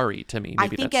PR-y to me. Maybe I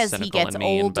think that's as he cynical gets and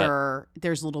mean, older,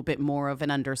 there's a little bit more of an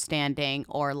understanding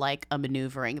or like a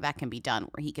maneuvering that can be done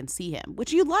where he can see him,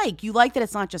 which you like. You like that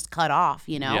it's not just cut off,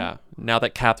 you know? Yeah. Now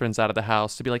that Catherine's out of the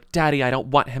house, to be like, Daddy, I don't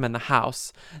want him in the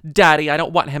house. Daddy, I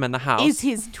don't want him in the house. Is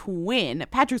his twin.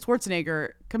 Patrick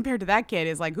Schwarzenegger, compared to that kid,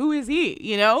 is like, who is he,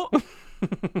 you know?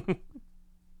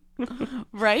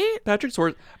 Right? Patrick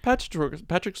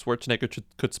Schwarzenegger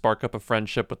could spark up a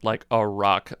friendship with like a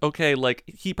Rock. Okay, like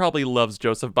he probably loves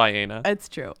Joseph Baena. It's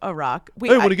true, a Rock.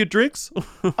 Wait, hey, want to get drinks?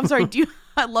 I'm sorry.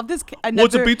 I love this.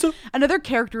 What's a pizza? Another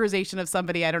characterization of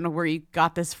somebody. I don't know where you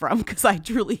got this from because I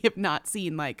truly have not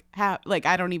seen I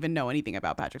don't even know anything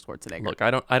about Patrick Schwarzenegger. Look, I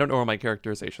don't know where my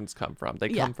characterizations come from. They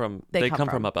come from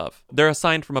above. They're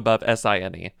assigned from above.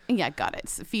 SINE. Yeah, got it.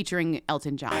 It's featuring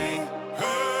Elton John.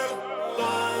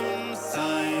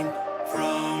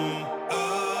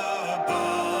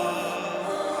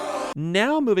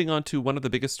 Now moving on to one of the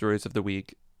biggest stories of the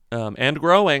week. and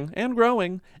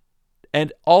growing.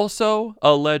 And also,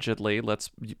 allegedly, let's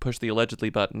push the allegedly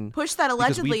button. Push that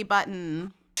allegedly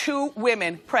button. 2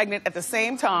 women pregnant at the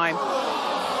same time.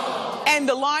 And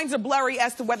the lines are blurry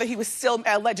as to whether he was still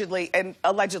allegedly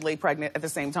pregnant at the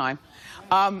same time.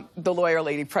 The lawyer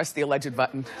lady pressed the alleged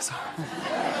button.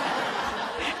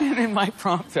 In my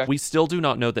prompter. We still do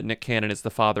not know that Nick Cannon is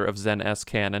the father of Zen S.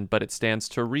 Cannon, but it stands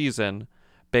to reason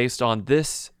based on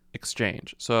this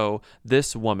exchange. So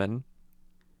this woman,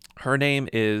 her name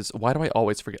is, why do I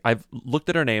always forget? I've looked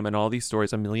at her name in all these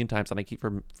stories a million times and I keep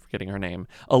forgetting her name.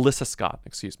 Alyssa Scott,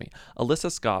 excuse me.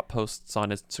 Alyssa Scott posts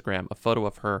on Instagram a photo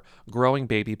of her growing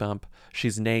baby bump.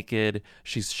 She's naked.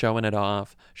 She's showing it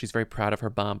off. She's very proud of her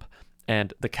bump.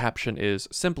 And the caption is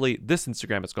simply, this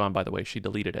Instagram is gone, by the way. She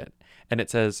deleted it. And it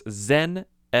says Zen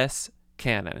S.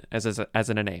 Cannon, as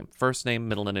in a name. First name,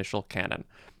 middle initial, Cannon.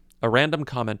 A random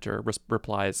commenter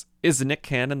replies, "Is Nick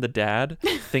Cannon the dad?"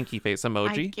 Thinky face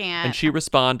emoji. I can't. And she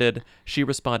responded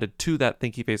to that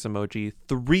thinky face emoji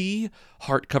 3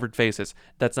 heart-covered faces.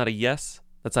 That's not a yes.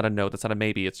 That's not a no. That's not a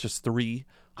maybe. It's just 3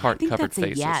 heart-covered faces. I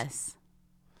think that's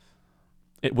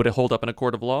a yes. Would it hold up in a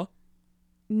court of law?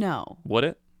 No. Would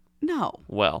it? No.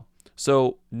 Well,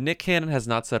 so Nick Cannon has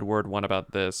not said word one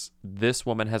about this. This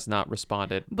woman has not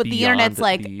responded. But the internet's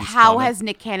like, how has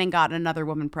Nick Cannon gotten another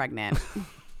woman pregnant?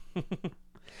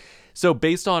 So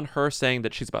based on her saying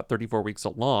that she's about 34 weeks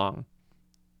along,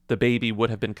 the baby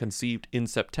would have been conceived in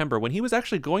September when he was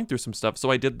actually going through some stuff.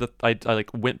 So I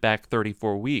went back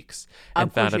 34 weeks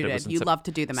and found out it was you love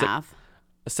to do the math.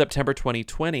 September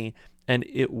 2020, and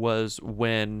it was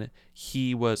when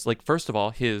he was like, first of all,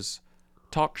 his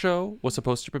talk show was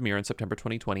supposed to premiere in September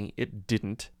 2020. It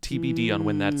didn't. TBD on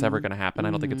when that's ever going to happen. I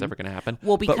don't think it's ever going to happen.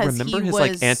 Well, because but remember he his was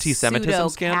like anti-Semitism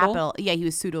scandal. Yeah, he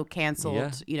was pseudo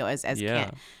canceled. You know,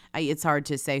 it's hard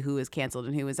to say who was canceled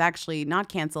and who was actually not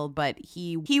canceled. But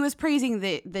he was praising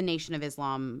the Nation of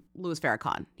Islam, Louis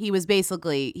Farrakhan. He was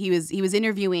basically he was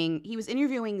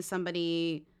interviewing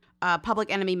somebody.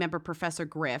 Public Enemy member Professor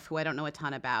Griff, who I don't know a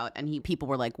ton about, and people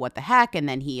were like, "What the heck?" And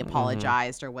then he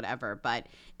apologized or whatever. But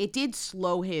it did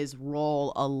slow his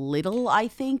roll a little, I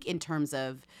think, in terms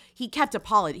of he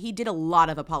did a lot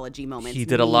of apology moments. He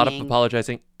did a lot of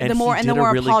apologizing, and the more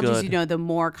apologies, the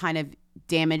more kind of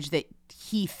damage that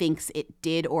he thinks it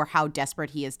did, or how desperate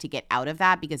he is to get out of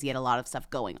that, because he had a lot of stuff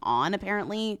going on,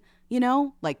 apparently.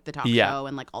 Like the talk show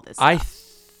and like all this stuff.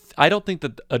 I don't think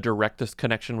that a direct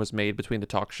connection was made between the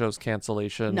talk show's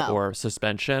cancellation or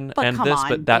suspension and this,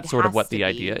 but that's sort of what the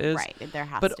idea is. Right, there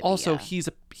has but to also, be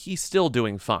he's still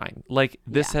doing fine. Like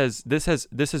this has been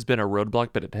a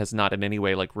roadblock, but it has not in any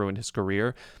way like ruined his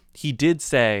career. He did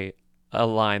say a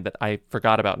line that I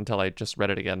forgot about until I just read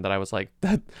it again, that I was like,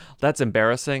 that's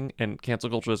embarrassing and cancel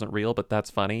culture isn't real, but that's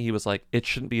funny. He was like, it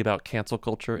shouldn't be about cancel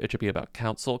culture. It should be about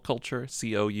counsel culture,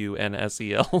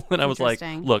 COUNSEL. And I was like,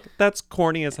 look, that's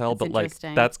corny as hell, but like,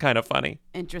 that's kind of funny.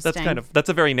 Interesting. That's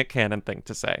a very Nick Cannon thing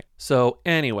to say. So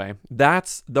anyway,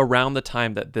 that's around the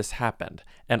time that this happened.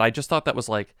 And I just thought that was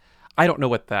like, I don't know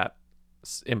what that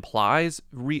implies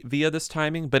via this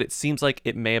timing, but it seems like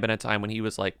it may have been a time when he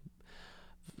was like,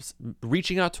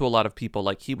 reaching out to a lot of people,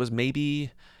 like he was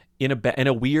maybe in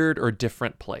a weird or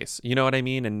different place, you know what I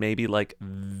mean? And maybe like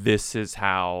this is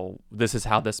how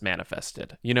this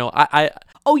manifested,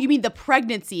 Oh, you mean the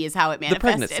pregnancy is how it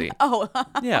manifested? The pregnancy. Oh,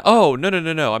 yeah. Oh, no.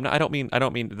 I don't mean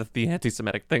the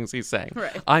anti-Semitic things he's saying.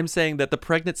 Right. I'm saying that the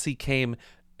pregnancy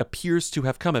appears to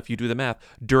have come, if you do the math,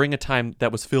 during a time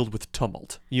that was filled with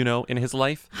tumult, in his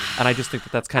life. And I just think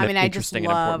that that's kind of interesting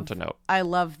and important to note. I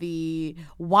love the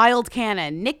wild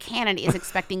Cannon. Nick Cannon is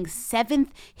expecting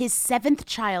his seventh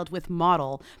child with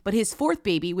model, but his 4th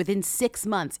baby within 6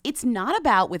 months. It's not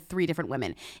about with 3 different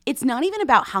women. It's not even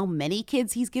about how many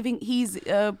kids he's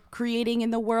creating in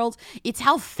the world. It's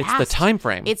how fast. It's the time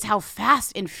frame. It's how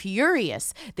fast and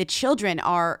furious the children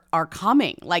are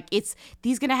coming. Like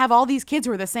he's going to have all these kids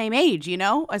who are the same age,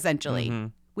 essentially,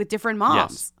 with different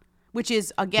moms. Yes. Which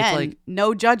is, again,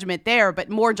 no judgment there, but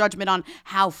more judgment on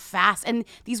how fast. And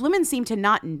these women seem to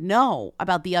not know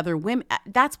about the other women.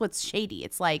 That's what's shady.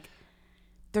 It's like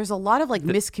there's a lot of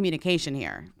miscommunication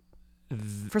here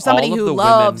for somebody who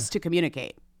loves to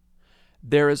communicate.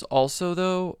 There is also,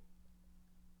 though,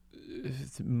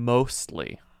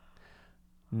 mostly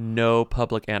no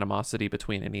public animosity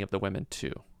between any of the women,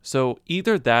 too. So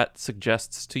either that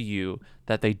suggests to you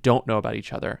that they don't know about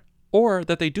each other, or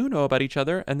that they do know about each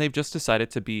other and they've just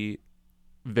decided to be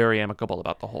very amicable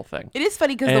about the whole thing. It is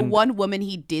funny because the And- one woman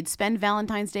he did spend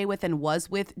Valentine's Day with and was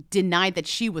with denied that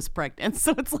she was pregnant.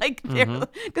 So it's like,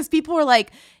 because people were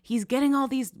like, he's getting all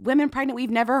these women pregnant we've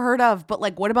never heard of. But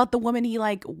like, what about the woman he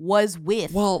like was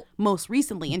with most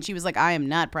recently? And she was like, I am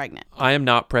not pregnant. I am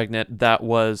not pregnant. That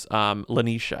was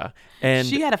Lanisha. And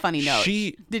She had a funny note.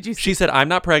 Did you see? She said, I'm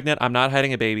not pregnant. I'm not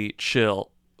hiding a baby.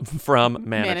 Chill. From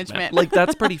management. Like,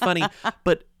 that's pretty funny.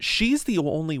 But she's the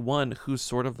only one who's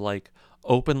sort of like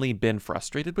openly been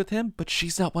frustrated with him, but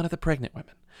she's not one of the pregnant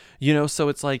women. You know, so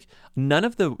it's like none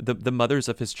of the mothers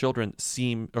of his children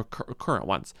seem, or current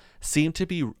ones, seem to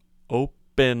be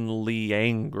openly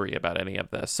angry about any of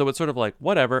this. So it's sort of like,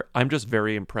 whatever. I'm just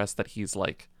very impressed that he's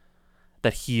like,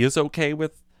 that he is okay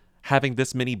with having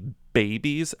this many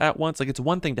babies at once. Like, it's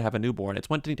one thing to have a newborn.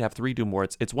 It's one thing to have 3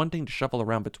 newborns. It's one thing to shuffle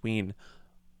around between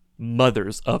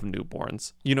mothers of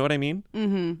newborns. You know what I mean?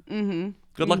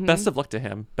 Good luck. Best of luck to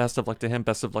him. Best of luck to him.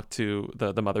 Best of luck to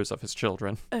the mothers of his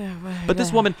children. But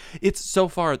this woman, it's so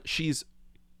far, she's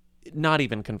not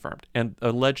even confirmed. And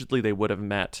allegedly they would have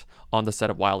met on the set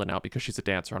of Wild 'N Out because she's a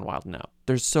dancer on Wild 'N Out.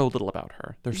 There's so little about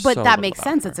her. But so that little makes about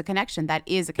sense. her. It's a connection. That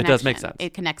is a connection. It does make sense.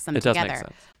 It connects them It together. does make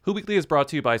sense. Who Weekly is brought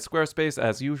to you by Squarespace.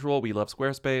 As usual, we love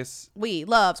Squarespace. We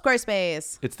love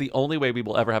Squarespace. It's the only way we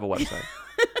will ever have a website.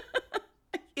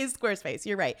 Is Squarespace.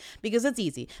 You're right. Because it's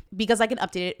easy. Because I can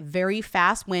update it very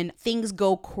fast when things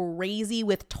go crazy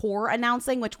with tour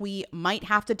announcing, which we might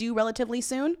have to do relatively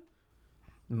soon.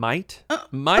 Might?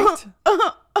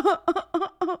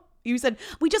 You said,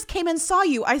 we just came and saw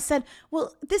you. I said,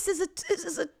 well, this is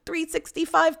a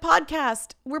 365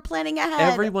 podcast. We're planning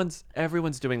ahead.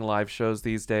 Everyone's doing live shows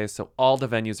these days, so all the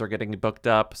venues are getting booked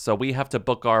up. So we have to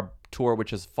book our tour,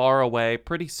 which is far away,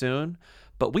 pretty soon.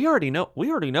 But we already know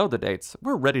the dates.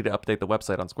 We're ready to update the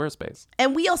website on Squarespace.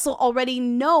 And we also already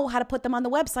know how to put them on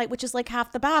the website, which is like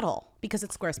half the battle because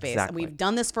it's Squarespace. Exactly. And we've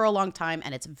done this for a long time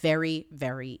and it's very,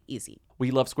 very easy.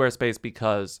 We love Squarespace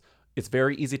because it's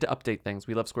very easy to update things.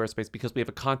 We love Squarespace because we have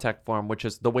a contact form, which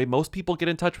is the way most people get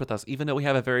in touch with us. Even though we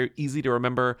have a very easy to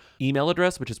remember email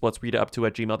address, which is what's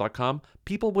readupto@gmail.com,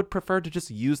 people would prefer to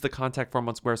just use the contact form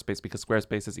on Squarespace because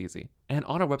Squarespace is easy. And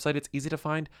on our website, it's easy to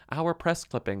find our press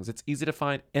clippings. It's easy to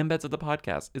find embeds of the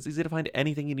podcast. It's easy to find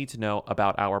anything you need to know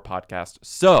about our podcast.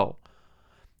 So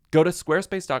go to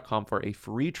squarespace.com for a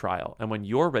free trial. And when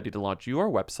you're ready to launch your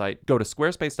website, go to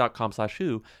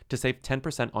squarespace.com/who to save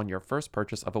 10% on your first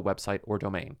purchase of a website or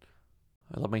domain.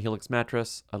 I love my Helix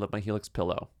mattress. I love my Helix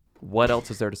pillow. What else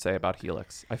is there to say about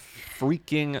Helix? I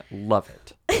freaking love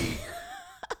it.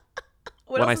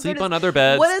 When I sleep on other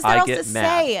beds, what is there I else get to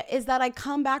mad. say is that I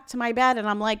come back to my bed and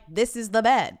I'm like, this is the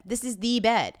bed. This is the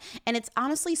bed. And it's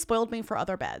honestly spoiled me for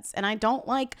other beds. And I don't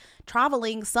like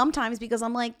traveling sometimes because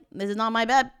I'm like, this is not my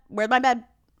bed. Where's my bed?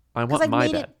 I want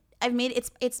my bed. I've made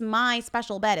it's my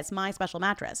special bed. It's my special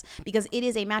mattress because it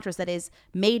is a mattress that is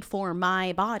made for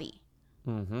my body.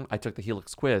 I took the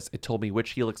Helix quiz. It told me which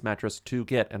Helix mattress to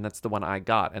get, and that's the one I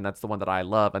got, and that's the one that I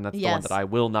love, and that's the one that I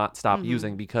will not stop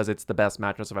using because it's the best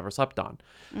mattress I've ever slept on.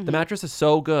 The mattress is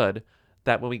so good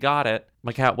that when we got it,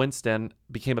 my cat Winston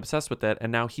became obsessed with it,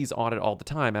 and now he's on it all the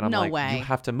time, and I'm No like, way. you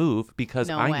have to move because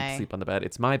No I need way. to sleep on the bed.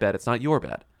 It's my bed. It's not your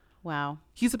bed. Wow.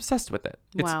 He's obsessed with it.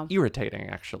 It's Wow. irritating,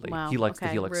 actually. Wow. He likes the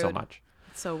Okay, Helix so rude. much.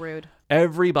 It's so rude.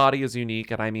 Everybody is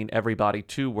unique, and I mean everybody,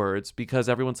 2 words, because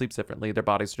everyone sleeps differently. Their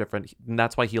bodies are different, and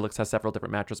that's why Helix has several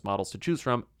different mattress models to choose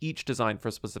from, each designed for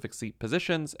specific sleep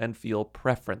positions and feel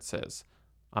preferences.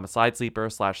 I'm a side sleeper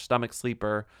 / stomach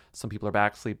sleeper. Some people are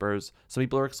back sleepers. Some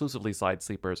people are exclusively side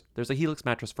sleepers. There's a Helix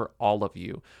mattress for all of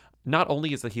you. Not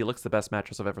only is the Helix the best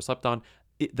mattress I've ever slept on,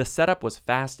 the setup was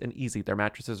fast and easy. Their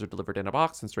mattresses are delivered in a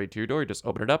box and straight to your door. You just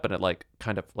open it up and it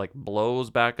kind of blows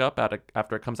back up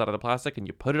after it comes out of the plastic, and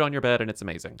you put it on your bed and it's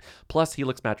amazing. Plus,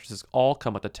 Helix mattresses all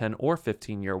come with a 10 or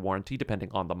 15-year warranty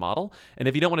depending on the model. And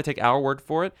if you don't want to take our word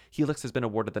for it, Helix has been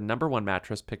awarded the #1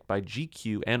 mattress picked by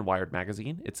GQ and Wired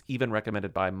magazine. It's even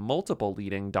recommended by multiple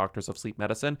leading doctors of sleep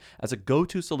medicine as a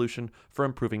go-to solution for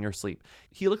improving your sleep.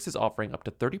 Helix is offering up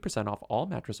to 30% off all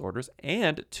mattress orders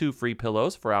and 2 free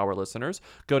pillows for our listeners.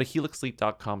 Go to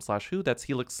helixsleep.com/who. That's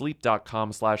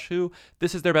helixsleep.com/who.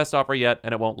 This is their best offer yet,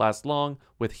 and it won't last long.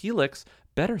 With Helix,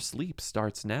 better sleep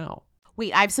starts now.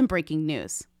 Wait, I have some breaking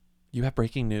news. You have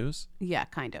breaking news? Yeah,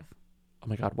 kind of. Oh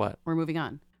my God, what? We're moving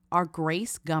on. Are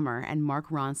Grace Gummer and Mark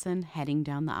Ronson heading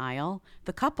down the aisle?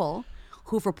 The couple,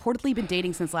 who've reportedly been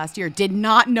dating since last year, did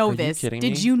not know this. Are you kidding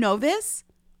Did me? you know this?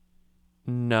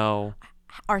 No.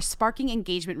 Are sparking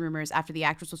engagement rumors after the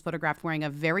actress was photographed wearing a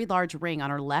very large ring on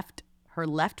her her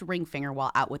left ring finger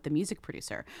while out with the music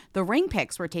producer. The ring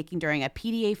pics were taken during a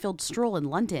PDA-filled stroll in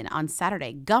London on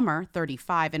Saturday. Gummer,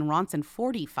 35, and Ronson,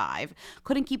 45,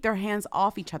 couldn't keep their hands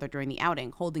off each other during the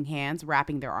outing, holding hands,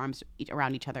 wrapping their arms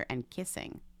around each other, and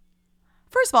kissing.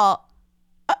 First of all,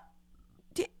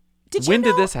 did you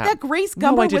know that Grace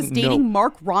Gummer was dating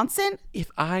Mark Ronson? If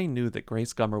I knew that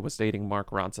Grace Gummer was dating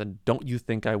Mark Ronson, don't you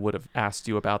think I would have asked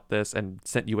you about this and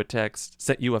sent you a text,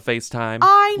 sent you a FaceTime?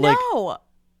 I know.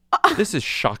 This is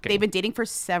shocking. They've been dating for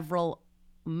several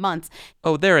months.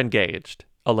 Oh, they're engaged,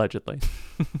 allegedly.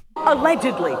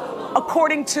 Allegedly,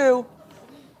 according to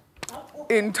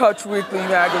In Touch Weekly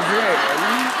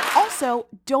magazine. Also,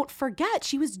 don't forget,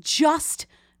 she was just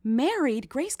married.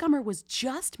 Grace Gummer was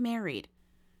just married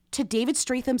to David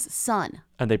Stratham's son.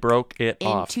 And they broke it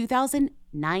off. In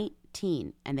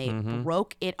 2019. And they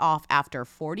broke it off after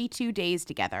 42 days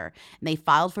together. And she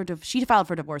filed for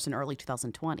divorce in early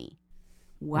 2020.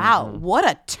 Wow, what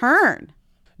a turn.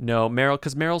 No,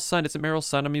 because Meryl's son, isn't Meryl's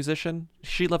son a musician?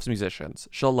 She loves musicians.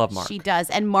 She'll love Mark. She does.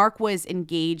 And Mark was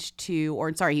he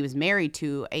was married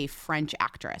to a French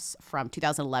actress from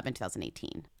 2011,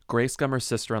 2018. Grace Gummer's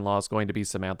sister-in-law is going to be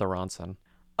Samantha Ronson.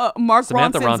 Mark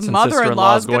Ronson's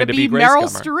mother-in-law is going to be Meryl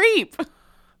Streep.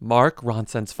 Mark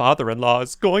Ronson's father-in-law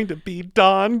is going to be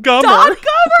Don Gummer.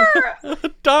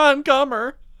 Don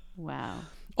Gummer. Wow.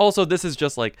 Also, this is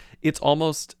just like, it's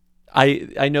almost...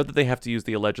 I know that they have to use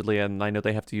the allegedly, and I know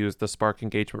they have to use the spark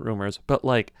engagement rumors, but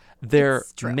like they're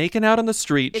making out on the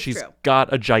street. She's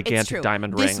got a gigantic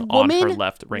diamond ring on her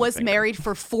left ring. Was finger. married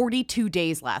for 42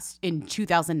 days in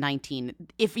 2019.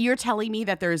 If you're telling me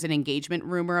that there's an engagement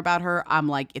rumor about her, I'm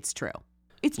like, it's true.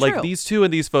 It's like true. These two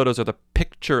in these photos are the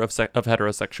picture of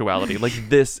heterosexuality. Like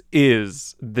this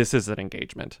is an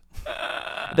engagement.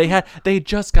 They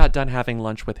just got done having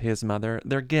lunch with his mother.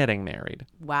 They're getting married.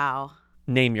 Wow.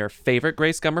 Name your favorite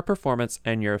Grace Gummer performance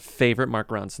and your favorite Mark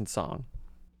Ronson song.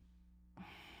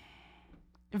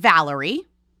 Valerie.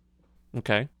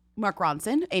 Okay. Mark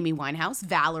Ronson, Amy Winehouse.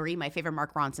 Valerie, my favorite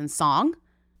Mark Ronson song.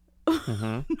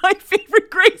 My favorite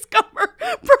Grace Gummer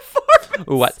performance.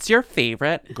 What's your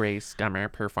favorite Grace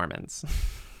Gummer performance?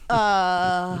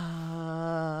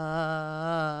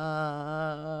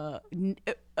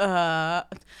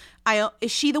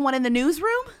 Is she the one in the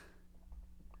newsroom?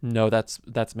 No, that's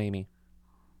Mamie.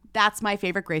 That's my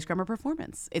favorite Grace Gummer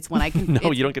performance. It's when I can.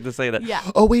 No, you don't get to say that. Yeah.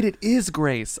 Oh wait, it is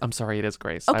Grace. I'm sorry, it is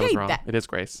Grace. Okay, I was wrong. It is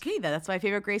Grace. Okay, that's my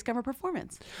favorite Grace Gummer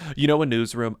performance. You know, a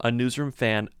newsroom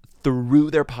fan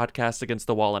threw their podcast against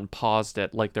the wall and paused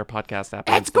it, like their podcast app.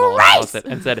 It's Grace!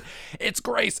 And said, "It's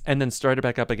Grace," and then started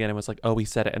back up again and was like, "Oh, we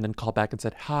said it," and then called back and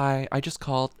said, "Hi, I just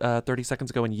called 30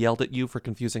 seconds ago and yelled at you for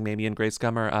confusing Mamie and Grace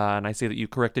Gummer, and I see that you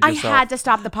corrected yourself." I had to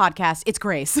stop the podcast. It's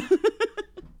Grace.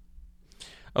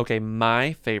 Okay,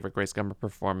 my favorite Grace Gummer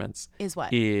performance is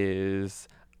what? I'm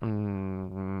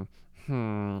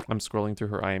scrolling through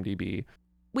her IMDb.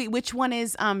 Wait, which one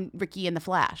is Ricky and the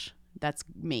Flash? That's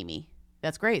Mamie.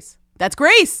 That's Grace. That's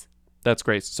Grace. That's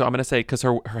Grace. So I'm gonna say, because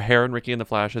her hair in Ricky and the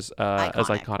Flash is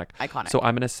iconic. Iconic. So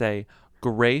I'm gonna say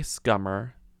Grace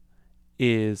Gummer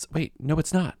is. Wait, no,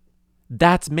 it's not.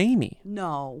 That's Mamie.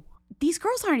 No, these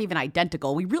girls aren't even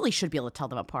identical. We really should be able to tell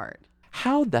them apart.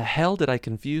 How the hell did I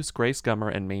confuse Grace Gummer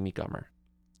and Mamie Gummer?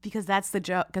 Because that's the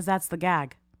joke. Because that's the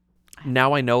gag.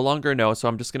 Now I no longer know, so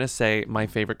I'm just going to say my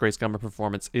favorite Grace Gummer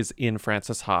performance is in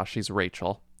Frances Ha. She's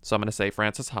Rachel. So I'm going to say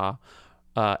Frances Ha.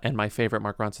 And my favorite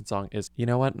Mark Ronson song is, you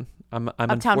know what? I'm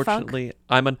unfortunately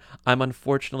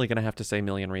going to have to say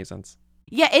Million Reasons.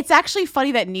 Yeah, it's actually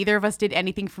funny that neither of us did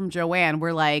anything from Joanne.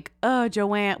 We're like, oh,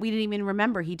 Joanne. We didn't even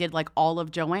remember he did like all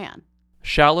of Joanne.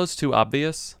 Shallow's too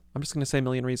obvious. I'm just going to say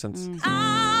Million Reasons.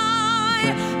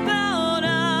 I bow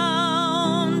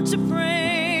down to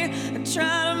pray and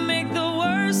try to make the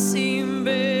worst seem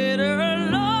better.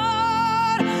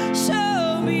 Lord,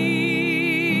 show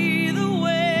me the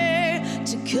way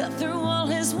to cut through all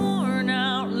his worn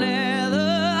out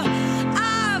leather.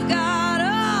 I've got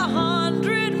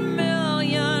 100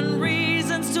 million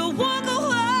reasons to walk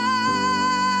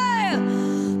away,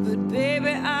 but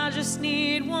baby, I just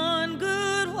need one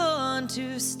good one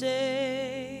to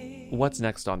stay. What's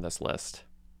next on this list?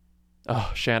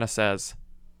 Oh, Shanna says,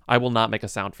 I will not make a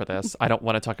sound for this. I don't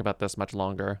want to talk about this much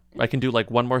longer. I can do like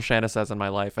one more Shanna says in my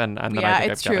life, and then I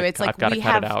think it's true. It's like I've got to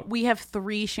cut it out. We have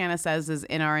 3 Shanna says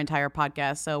in our entire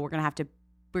podcast, so we're gonna have to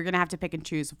pick and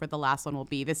choose where the last one will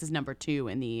be. This is number 2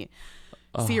 in the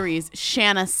series.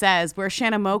 Shanna says, where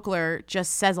Shanna Mokler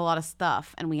just says a lot of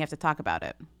stuff, and we have to talk about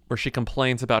it. where she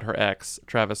complains about her ex,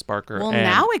 Travis Barker. Well, and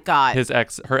now it got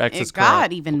her ex's it got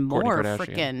current, even Kourtney more Kardashian.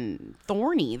 freaking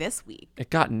thorny this week. It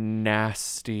got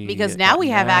nasty. Because now we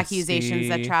have accusations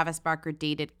that Travis Barker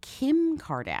dated Kim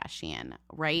Kardashian,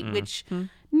 right? Which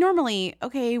normally,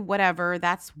 okay, whatever,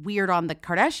 that's weird on the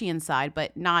Kardashian side,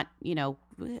 but not,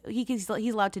 he's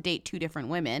allowed to date two different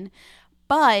women.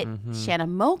 But Shanna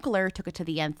Moakler took it to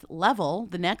the nth level,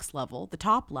 the next level, the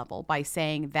top level, by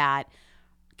saying that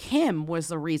Kim was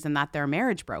the reason that their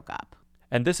marriage broke up.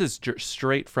 And this is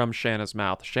straight from Shanna's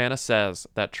mouth. Shanna says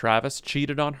that Travis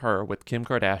cheated on her with Kim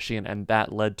Kardashian, and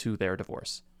that led to their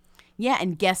divorce. Yeah,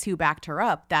 and guess who backed her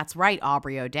up? That's right,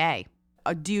 Aubrey O'Day.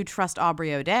 Do you trust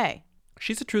Aubrey O'Day?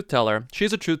 She's a truth teller.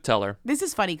 She's a truth teller. This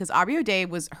is funny because Aubrey O'Day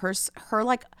was her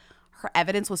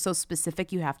evidence was so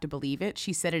specific you have to believe it.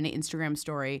 She said in an Instagram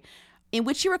story in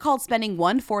which she recalled spending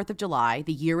 1/4 of July,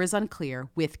 the year is unclear,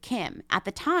 with Kim. At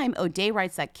the time, O'Day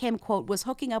writes that Kim, quote, was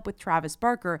hooking up with Travis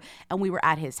Barker and we were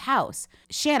at his house.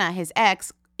 Shanna, his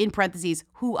ex, in parentheses,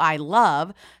 who I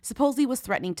love, supposedly was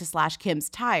threatening to slash Kim's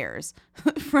tires.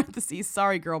 Parentheses,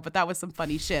 sorry girl, but that was some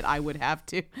funny shit. I would have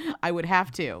to.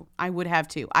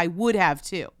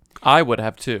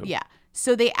 Yeah.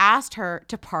 So they asked her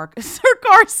to park her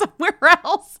car somewhere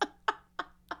else.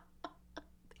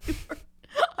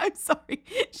 I'm sorry.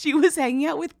 She was hanging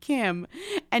out with Kim,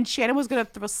 and Shannon was going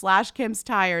to slash Kim's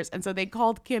tires, and so they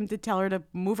called Kim to tell her to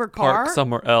move her car. Park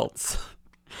somewhere else.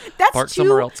 That's Park too,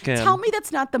 somewhere else, Kim. Tell me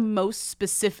that's not the most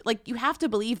specific. Like, you have to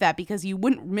believe that because you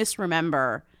wouldn't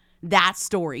misremember that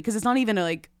story because it's not even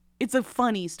it's a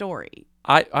funny story.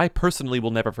 I personally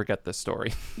will never forget this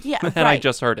story. Yeah, and right. I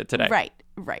just heard it today.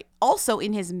 Right. Also,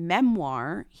 in his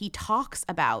memoir, he talks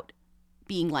about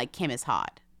being like Kim is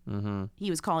hot. Mm-hmm.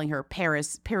 He was calling her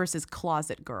Paris's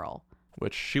closet girl.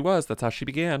 Which she was. That's how she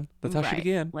began.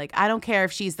 Like, I don't care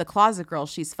if she's the closet girl.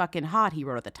 She's fucking hot, he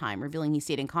wrote at the time, revealing he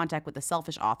stayed in contact with the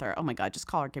selfish author. Oh my God, just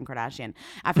call her Kim Kardashian.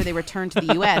 After they returned to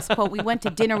the U.S., quote, we went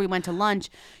to dinner, we went to lunch.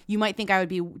 You might think I would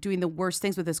be doing the worst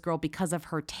things with this girl because of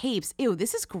her tapes. Ew,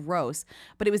 this is gross.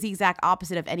 But it was the exact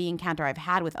opposite of any encounter I've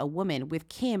had with a woman. With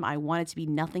Kim, I wanted to be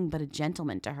nothing but a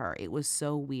gentleman to her. It was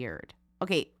so weird.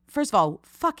 Okay, first of all,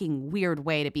 fucking weird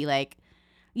way to be like,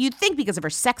 you'd think because of her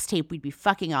sex tape we'd be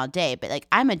fucking all day, but like,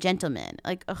 I'm a gentleman.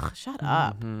 Like, ugh, shut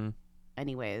up. Mm-hmm.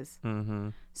 Anyways. Mm-hmm.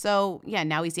 So, yeah,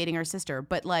 now he's dating her sister.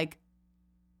 But like,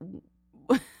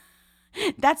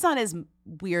 that's not as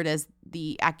weird as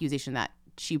the accusation that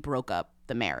she broke up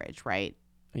the marriage, right?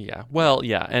 Yeah. Well,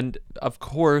 yeah. And of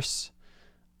course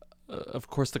the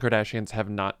Kardashians have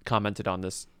not commented on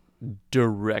this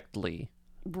directly.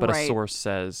 But a source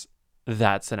says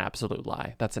that's an absolute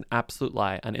lie. That's an absolute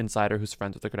lie. An insider who's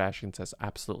friends with the Kardashians says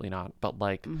absolutely not. But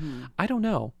like, I don't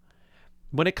know.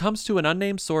 When it comes to an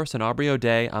unnamed source and Aubrey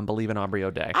O'Day, I'm believing Aubrey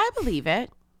O'Day. I believe it.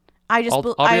 I just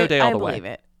Aubrey O'Day all the way. believe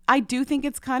it. I do think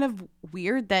it's kind of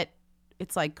weird that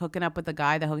it's like hooking up with a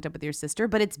guy that hooked up with your sister,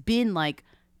 but it's been like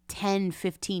 10,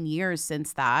 15 years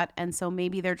since that. And so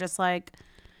maybe they're just like,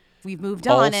 we've moved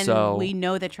on, and we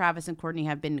know that Travis and Kourtney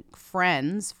have been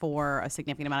friends for a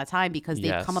significant amount of time because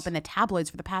they've come up in the tabloids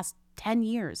for the past 10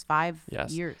 years, 5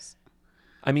 years.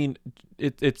 I mean,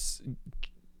 it's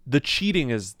the cheating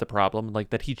is the problem.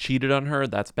 Like, that he cheated on her,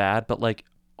 that's bad. But like,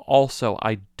 also,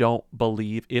 I don't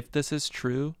believe, if this is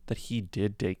true, that he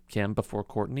did date Kim before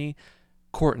Kourtney.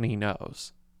 Kourtney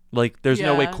knows. Like, there's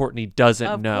no way Kourtney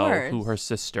doesn't know who her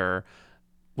sister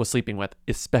was sleeping with,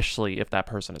 especially if that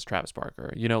person is Travis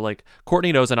Barker. You know, like,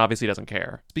 Kourtney knows and obviously doesn't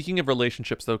care. Speaking of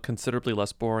relationships, though, considerably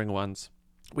less boring ones,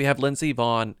 we have Lindsey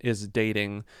Vonn is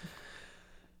dating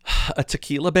a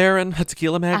tequila baron, a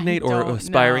tequila magnate, or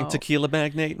aspiring tequila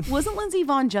magnate. Wasn't Lindsey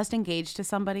Vonn just engaged to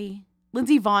somebody?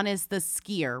 Lindsey Vonn is the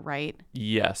skier, right?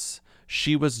 Yes.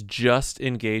 She was just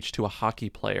engaged to a hockey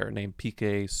player named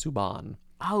Piqué Subban.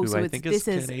 Oh, so this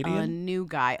is a new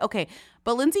guy. Okay,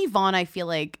 but Lindsey Vonn, I feel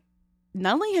like,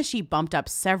 not only has she bumped up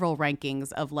several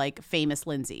rankings of like famous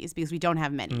Lindsays, because we don't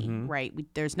have many, right?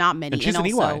 There's not many. And she's an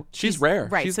EY. She's rare.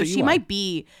 Right. She's so she might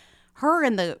be, her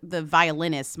and the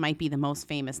violinist might be the most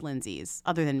famous Lindsays,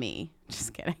 other than me.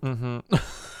 Just kidding.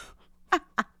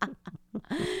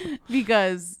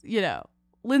 Because, you know,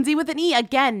 Lindsay with an E,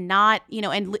 again, not, you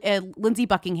know, and Lindsey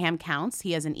Buckingham counts.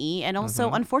 He has an E. And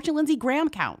also, unfortunately, Lindsey Graham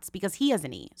counts because he has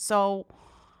an E. So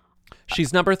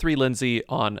she's number 3 Lindsay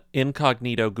on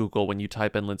incognito Google when you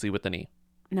type in Lindsay with an E.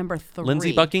 Number 3.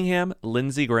 Lindsey Buckingham,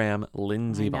 Lindsey Graham,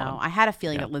 Lindsey Vonn. I had a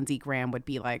feeling that Lindsey Graham would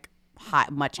be like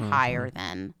much higher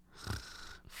than.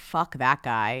 Fuck that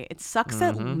guy. It sucks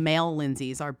that male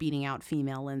Lindsays are beating out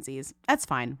female Lindsays. That's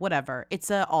fine. Whatever. It's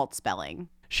a alt spelling.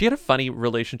 She had a funny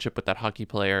relationship with that hockey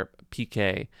player,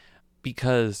 Piqué,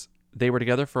 because they were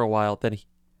together for a while. Then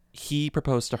he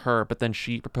proposed to her, but then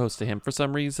she proposed to him for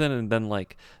some reason. And then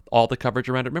like all the coverage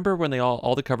around it. Remember when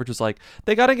all the coverage was like,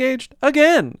 they got engaged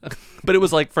again, but it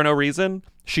was like for no reason.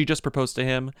 She just proposed to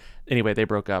him. Anyway, they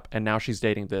broke up, and now she's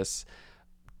dating this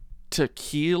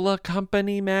tequila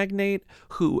company magnate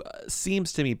who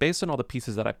seems to me, based on all the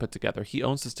pieces that I put together, he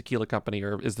owns this tequila company,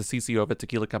 or is the CCO of a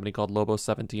tequila company called Lobo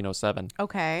 1707.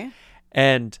 Okay.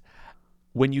 And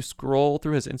when you scroll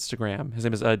through his Instagram, his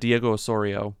name is Diego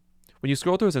Osorio. When you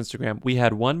scroll through his Instagram, we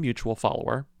had one mutual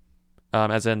follower,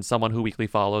 as in someone who weekly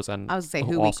follows, and I was gonna say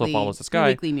who who also weekly, follows this Who guy.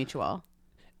 Weekly Mutual.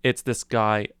 It's this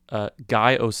guy,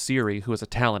 Guy Osiri, who is a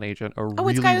talent agent,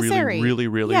 It's Guy Osiri.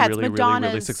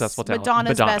 really successful talent.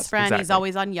 Madonna's best friend. Exactly. He's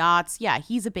always on yachts. Yeah,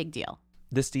 he's a big deal.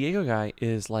 This Diego guy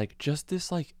is like just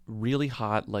this like really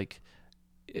hot, like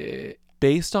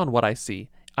based on what I see,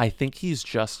 I think he's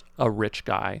just a rich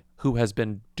guy who has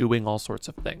been doing all sorts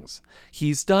of things.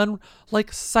 He's done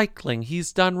like cycling.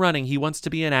 He's done running. He wants to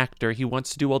be an actor. He wants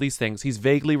to do all these things. He's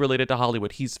vaguely related to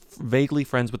Hollywood. He's vaguely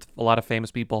friends with a lot of famous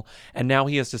people. And now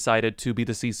he has decided to be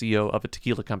the CCO of a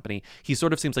tequila company. He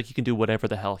sort of seems like he can do whatever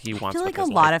the hell he wants. I feel like a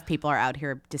lot of people are out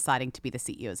here deciding to be the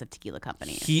CEOs of tequila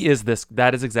companies. He is this.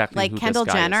 That is exactly like who Kendall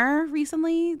this guy Jenner is.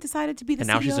 recently decided to be the CEO. And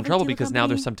now she's of in a trouble tequila because now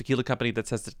company. there's some tequila company that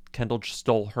says that Kendall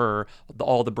stole her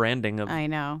all the branding of I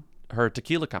know. her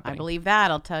tequila company. I believe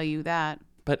that. I'll tell you that.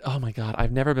 But oh my God,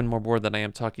 I've never been more bored than I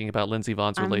am talking about Lindsey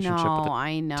Vohn's relationship with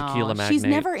the tequila magnate. She's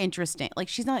never interesting. Like,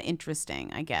 she's not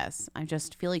interesting, I guess. I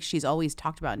just feel like she's always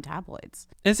talked about in tabloids.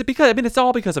 Is it because, I mean, it's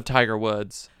all because of Tiger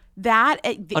Woods.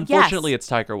 Unfortunately, yes. it's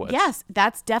Tiger Woods. Yes,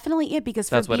 that's definitely it. Because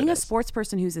That's for what it being a is. sports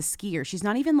person who's a skier, she's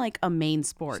not even like a main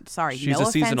sport. Sorry, She's no a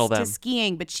offense seasonal to then.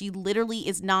 skiing, but she literally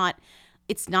is not.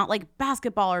 It's not like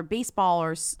basketball or baseball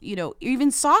or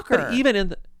even soccer. But even in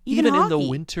the hockey.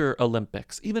 Winter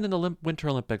Olympics, Winter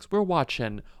Olympics, we're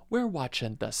watching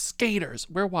the skaters.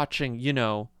 We're watching,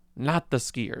 not the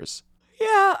skiers.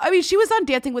 Yeah, I mean, she was on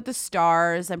Dancing with the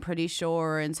Stars, I'm pretty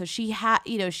sure, and so she had,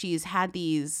 she's had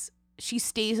these. She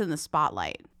stays in the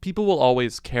spotlight. People will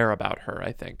always care about her,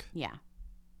 I think. Yeah.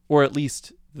 Or at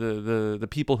least the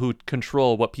people who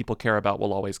control what people care about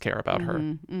will always care about her.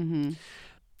 Mm-hmm.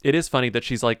 It is funny that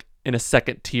she's like in a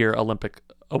second tier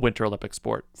Winter Olympic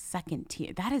sport. Second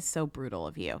tier. That is so brutal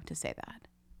of you to say that.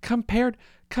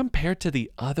 Compared to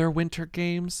the other winter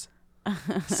games,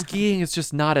 skiing is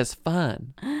just not as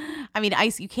fun. I mean,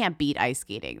 you can't beat ice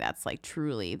skating. That's like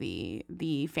truly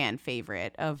the fan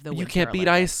favorite of the Winter You can't beat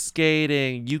Olympics. ice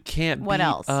skating. You can't What beat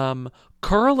else?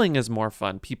 Curling is more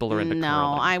fun. People are into No,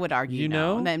 curling. I would argue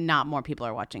know? that not more people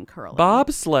are watching curling.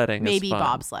 Bobsledding Maybe is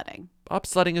fun. bobsledding.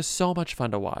 Bobsledding is so much fun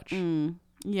to watch.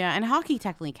 Yeah, and hockey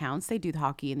technically counts. They do the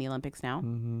hockey in the Olympics now.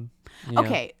 Mm-hmm. Yeah.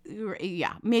 Okay,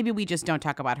 yeah. Maybe we just don't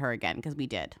talk about her again because we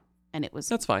did, and it was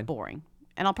That's fine. boring.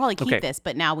 And I'll probably keep Okay. this,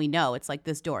 but now we know it's like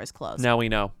this door is closed. Now we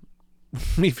know.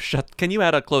 We've shut. Can you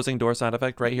add a closing door sound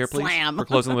effect right here, please? Slam. For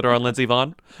closing the door on Lindsey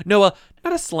Vonn. No,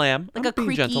 not a slam. Like I'm a being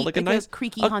creaky, gentle, like a nice,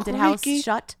 creaky haunted house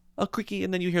shut. A creaky,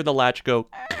 and then you hear the latch go.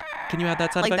 Can you add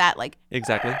that sound Like effect? that, like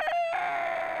Exactly.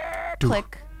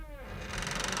 click.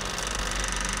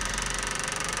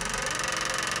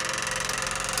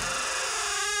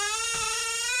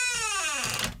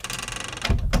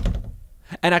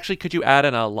 And actually, could you add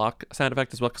in a lock sound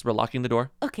effect as well? Because we're locking the door.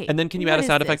 Okay, And then can you what add a is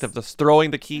sound this? effect of just throwing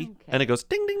the key, and it goes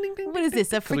ding, ding, ding, ding. What is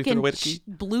this? A 'cause we threw away the freaking key.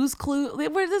 Blue's Clue?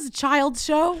 What is this? A child's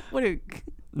show?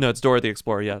 No, it's Dora the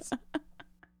Explorer. Yes.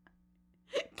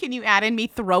 Can you add in me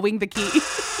throwing the key?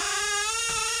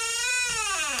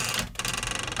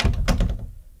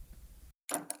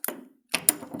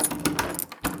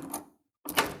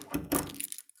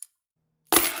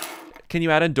 Can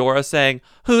you add in Dora saying,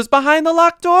 "Who's behind the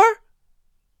locked door?"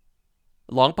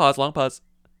 Long pause, long pause.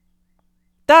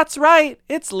 That's right.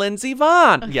 It's Lindsey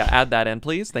Vonn. Yeah, add that in,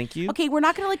 please. Thank you. Okay, we're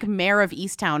not gonna like Mayor of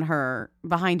Easttown her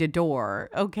behind a door.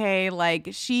 Okay, like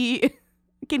she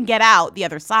can get out the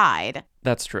other side.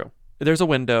 That's true. There's a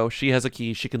window. She has a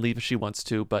key. She can leave if she wants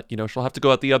to, but she'll have to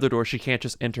go out the other door. She can't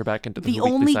just enter back into the The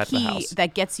weekly only side of the key house.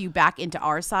 that gets you back into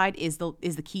our side is the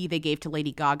key they gave to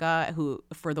Lady Gaga, who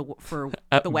for the West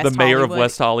the mayor Hollywood. of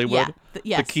West Hollywood. Yeah,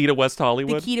 yes. The key to West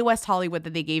Hollywood. The key to West Hollywood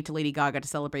that they gave to Lady Gaga to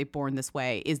celebrate Born This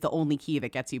Way is the only key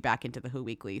that gets you back into the Who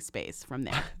Weekly space from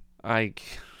there. I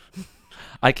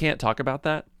can't talk about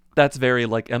that That's very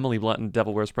like Emily Blunt in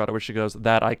Devil Wears Prada, where she goes,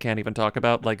 that I can't even talk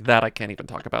about. Like, that I can't even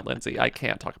talk about, Lindsay. I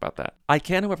can't talk about that. I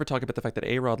can, however, talk about the fact that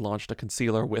A-Rod launched a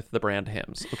concealer with the brand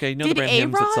Hims. Okay, you know the Did brand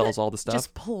Hims that A-Rod sells all the stuff?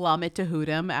 just plummet to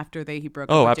Hood'em after he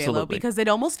broke Oh, up with J-Lo? absolutely. Because it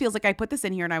almost feels like I put this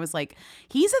in here and I was like,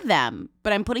 he's a them,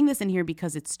 but I'm putting this in here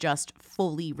because it's just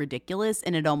fully ridiculous,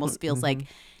 and it almost feels like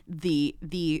the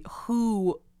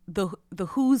Who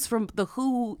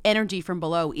energy from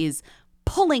below is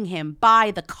pulling him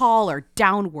by the collar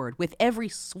downward with every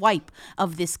swipe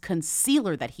of this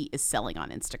concealer that he is selling on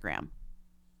Instagram.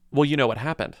 Well, you know what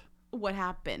happened. What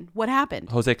happened?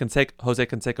 Jose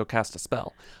Canseco cast a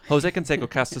spell. Jose Canseco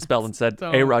cast a spell and said,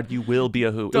 A-Rod, you will be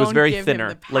a Who. It was very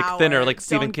thinner, like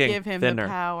Stephen King. Don't give him thinner. the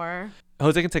power.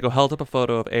 Jose Canseco held up a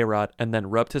photo of A-Rod and then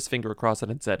rubbed his finger across it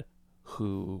and said,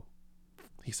 Who?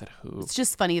 He said, Who? It's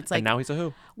just funny. It's like, and now he's a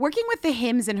Who. Working with the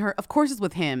Hims and her, of course it's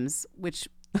with Hims, which,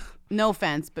 no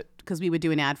offense, but because we would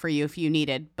do an ad for you if you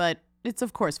needed, but it's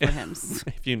of course for Hims.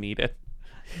 If you need it.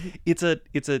 It's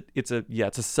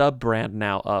a sub brand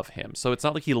now of Hims. So it's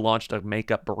not like he launched a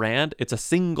makeup brand. It's a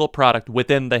single product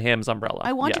within the Hims umbrella.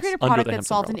 I want to create a under product the that Hims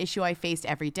solved an umbrella. issue I faced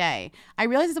every day. I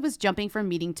realized as I was jumping from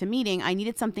meeting to meeting, I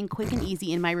needed something quick and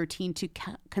easy in my routine to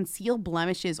conceal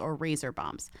blemishes or razor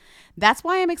bumps. That's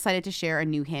why I'm excited to share a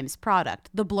new Hims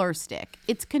product, the Blur Stick.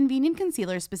 It's convenient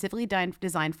concealer specifically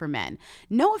designed for men.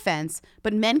 No offense,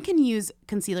 but men can use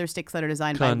concealer sticks that are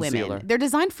designed by women. They're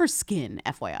designed for skin,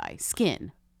 FYI.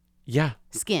 Skin. Yeah.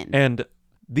 Skin. And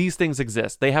these things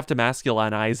exist. They have to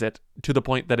masculinize it to the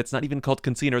point that it's not even called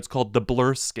concealer. It's called the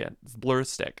Blur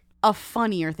Stick. A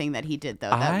funnier thing that he did,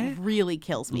 though, that really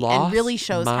kills me and really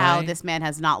shows how this man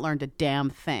has not learned a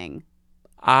damn thing.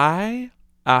 I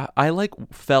like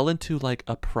fell into like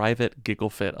a private giggle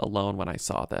fit alone when I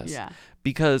saw this. Yeah.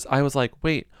 Because I was like,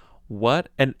 wait, what?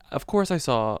 And of course I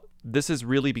saw this is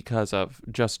really because of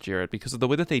Just Jared, because of the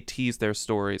way that they tease their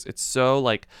stories. It's so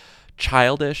like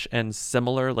childish and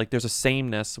similar. Like there's a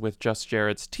sameness with Just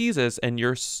Jared's teases, and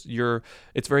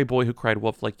it's very Boy Who Cried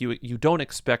Wolf. Like you don't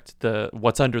expect the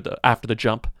what's after the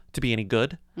jump to be any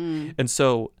good. And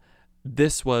so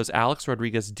this was Alex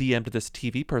Rodriguez DM'd this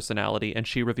TV personality, and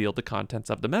she revealed the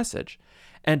contents of the message.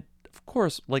 And of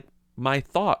course, like my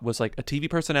thought was like a TV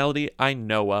personality I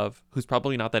know of who's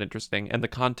probably not that interesting, and the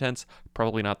contents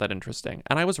probably not that interesting.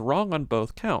 And I was wrong on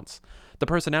both counts. The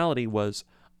personality was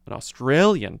an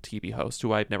Australian TV host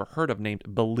who I'd never heard of named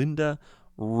Belinda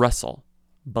Russell.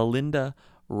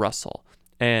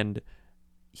 And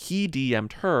he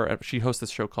DM'd her. She hosts this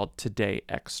show called Today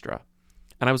Extra.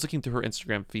 And I was looking through her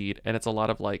Instagram feed, and it's a lot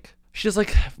of like, she does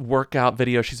like workout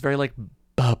videos. She's very like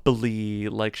bubbly.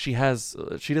 Like she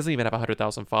doesn't even have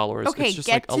 100,000 followers. Okay, it's just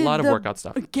like a lot of workout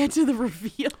stuff. Get to the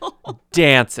reveal.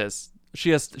 Dances.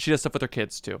 She does stuff with her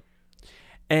kids too.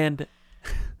 And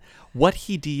what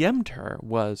he DM'd her it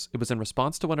was in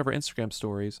response to one of her Instagram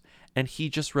stories, and he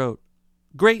just wrote,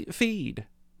 "Great feed,"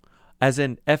 as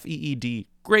in FEED,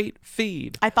 great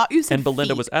feed. I thought you said and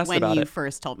Belinda was asked when about you it.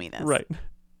 first told me this. Right.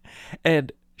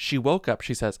 And she woke up,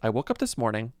 she says, "I woke up this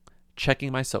morning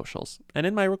checking my socials, and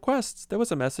in my requests, there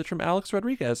was a message from Alex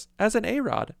Rodriguez, as in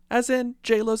A-Rod, as in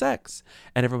J-Lo's ex."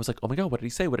 And everyone was like, "Oh my God, what did he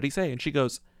say? What did he say?" And she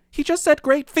goes, "He just said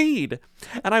great feed."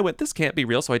 And I went, this can't be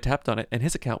real. So I tapped on it, and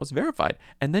his account was verified.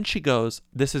 And then she goes,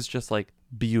 this is just like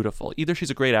beautiful. Either she's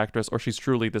a great actress or she's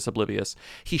truly this oblivious.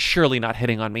 He's surely not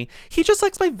hitting on me. He just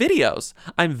likes my videos.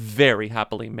 I'm very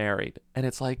happily married. And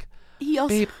it's like,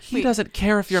 babe, he doesn't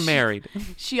care if you're married.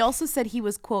 She also said he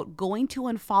was, quote, going to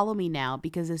unfollow me now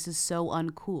because this is so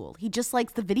uncool. He just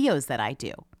likes the videos that I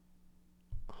do.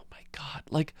 Oh my God.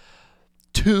 Like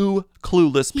two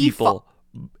clueless people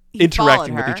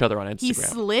interacting with each other on Instagram. He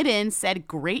slid in, said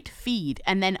great feed,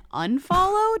 and then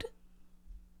unfollowed.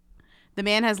 The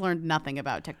man has learned nothing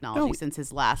about technology since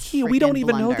his last. We don't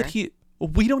even know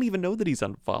that he's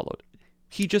unfollowed.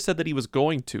 He just said that he was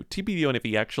going to. TBD on if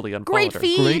he actually unfollowed her.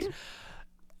 Great feed.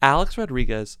 Alex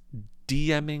Rodriguez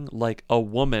DMing like a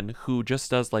woman who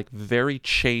just does like very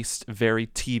chaste, very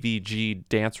TVG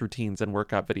dance routines and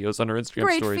workout videos on her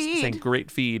Instagram stories, saying great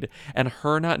feed, and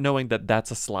her not knowing that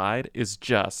that's a slide is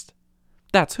just,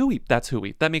 that's hooey.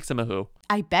 That makes him a Who.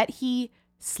 I bet he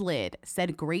slid,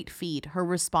 said great feed. Her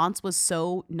response was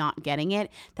so not getting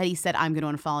it that he said, I'm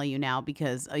going to unfollow you now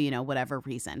because, whatever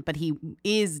reason. But he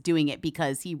is doing it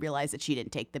because he realized that she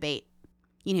didn't take the bait.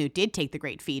 You know who did take the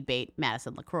great feed bait?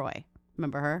 Madison LaCroix.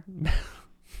 Remember her?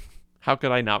 How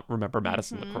could I not remember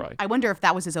Madison LaCroix? I wonder if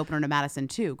that was his opener to Madison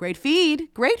too. Great feed.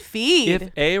 If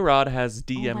A-Rod has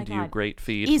DM'd you great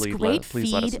feed,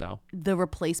 please let us know. The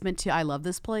replacement to I Love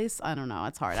This Place? I don't know.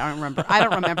 It's hard. I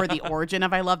don't remember the origin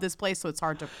of I Love This Place, so it's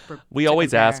hard to We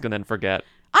always ask and then forget.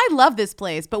 I love this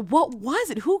place, but what was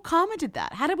it? Who commented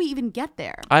that? How did we even get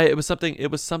there? It was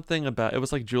something about, it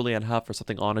was like Julianne Hough or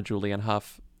something on a Julianne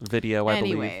Hough video, I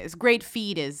believe. Anyways, Great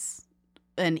Feet is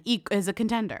a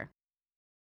contender.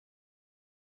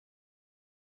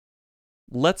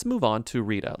 Let's move on to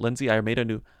Rita. Lindsay, I made a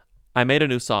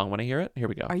new song. Want to hear it? Here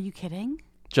we go. Are you kidding?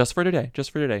 Just for today.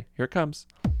 Here it comes.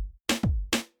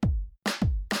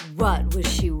 What was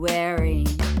she wearing?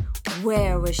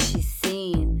 Where was she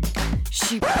seen?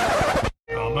 She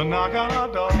Come and knock on our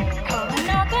door. Come and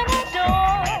knock on our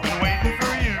door. Been waiting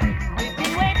for you. We've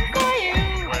been waiting for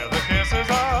you. Where the kisses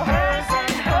are Hers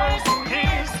and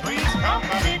his. Please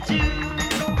company too.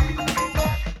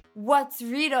 What's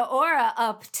Rita Ora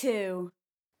up to?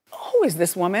 Who is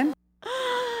this woman?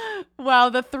 Wow,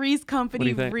 the Three's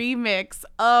Company What do you think? remix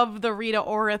of the Rita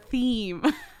Ora theme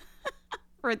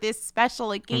for this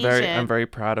special occasion. I'm very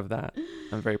proud of that.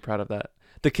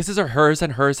 The kisses are hers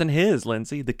and his,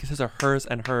 Lindsay. The kisses are hers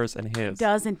and his.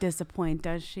 Doesn't disappoint,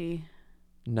 does she?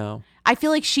 No. I feel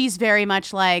like she's very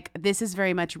much like, this is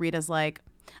very much Rita's like,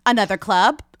 another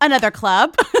club.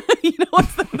 You know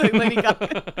what's the Lady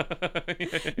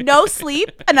Gaga? No sleep,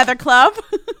 another club.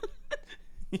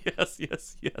 Yes.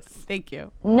 Thank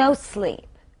you. No sleep.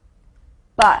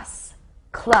 Bus.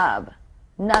 Club.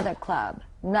 Another club.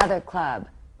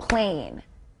 Plane.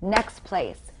 Next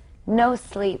place. No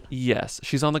sleep. Yes.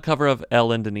 She's on the cover of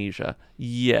Elle Indonesia.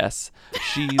 Yes.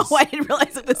 She's... Oh, I didn't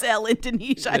realize it was Elle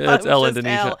Indonesia. I thought It's it was Elle just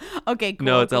Indonesia. Elle. Okay, cool.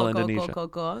 No, it's Elle cool, Indonesia.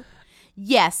 Cool.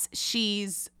 Yes,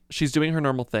 she's doing her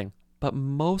normal thing. But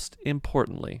most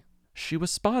importantly, she was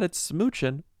spotted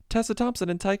smooching Tessa Thompson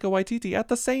and Taika Waititi at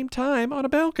the same time on a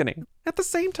balcony. At the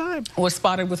same time. Was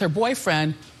spotted with her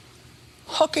boyfriend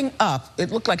hooking up.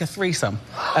 It looked like a threesome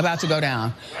about to go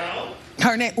down.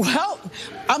 Her name, well,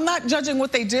 I'm not judging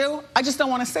what they do. I just don't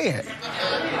want to say it.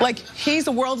 Like, he's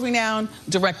a world-renowned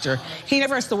director. He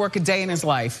never has to work a day in his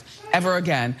life ever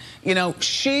again. You know,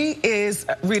 she is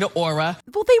Rita Ora.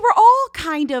 Well, they were all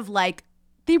kind of like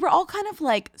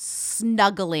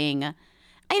snuggling.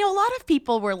 I know a lot of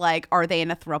people were like, are they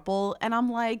in a throuple? And I'm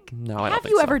like, no, I don't have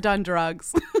think you so. ever done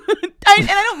drugs? And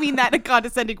I don't mean that in a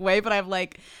condescending way, but I'm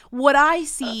like, what I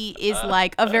see is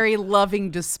like a very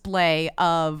loving display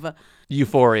of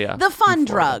Euphoria. the fun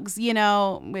drugs, you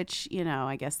know, which, you know,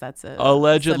 I guess that's a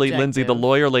Allegedly, subjective. Lindsay, the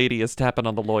lawyer lady is tapping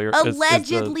on the lawyer.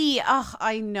 Allegedly,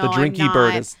 I know. The drinky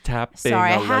bird is tapping.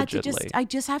 Sorry, allegedly. I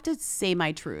just have to say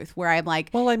my truth. Where I'm like,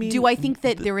 well, I mean, do I think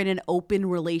that they're in an open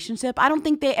relationship? I don't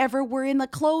think they ever were in a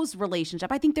closed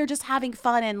relationship. I think they're just having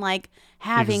fun and like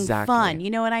having fun. You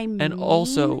know what I mean? And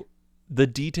also, the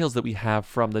details that we have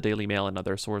from the Daily Mail and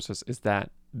other sources is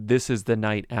that this is the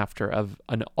night after of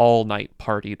an all-night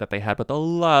party that they had with a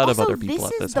lot of other people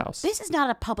at this house. This is not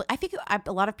a public. I think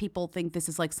a lot of people think this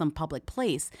is like some public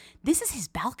place. This is his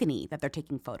balcony that they're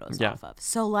taking photos off of.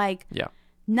 So like,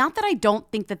 not that I don't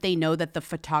think that they know that the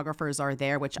photographers are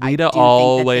there, which Rita I do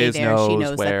always think that she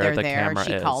knows where that they're the there. camera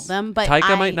She is. called them, but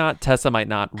Taika might not, Tessa might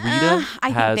not. Rita I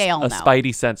think has they all a know.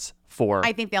 spidey sense for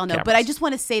I think they all know, cameras. but I just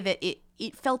want to say that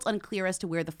it felt unclear as to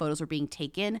where the photos were being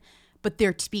taken, but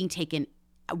they're being taken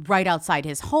right outside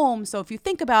his home. So if you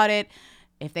think about it,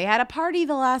 if they had a party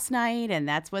the last night and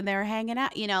that's when they're hanging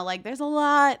out, you know, like we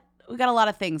got a lot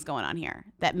of things going on here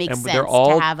that makes sense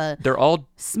to have a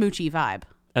smoochy vibe.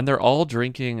 And they're all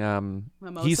drinking,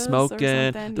 Mimosas he's or smoking.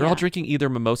 something? They're all Yeah. drinking either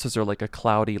mimosas or like a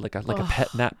cloudy, like a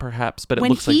pet nat perhaps, but it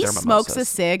when looks like he they're mimosas. smokes a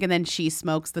cig and then she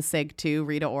smokes the cig too,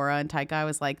 Rita Ora and Taika, I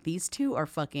was like, these two are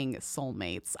fucking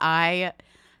soulmates.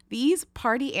 These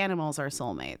party animals are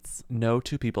soulmates. No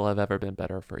two people have ever been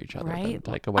better for each other Right?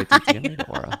 than Taika Waititi and Rita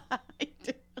Ora.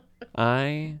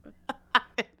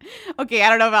 Okay, I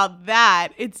don't know about that.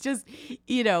 It's just,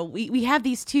 you know, we have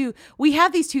these two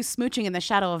smooching in the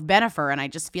shadow of Bennifer, and I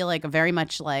just feel like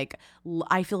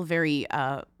I feel very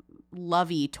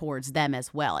lovey towards them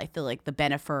as well. I feel like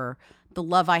the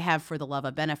love I have for the love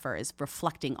of Bennifer is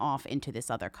reflecting off into this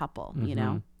other couple, you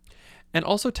know? And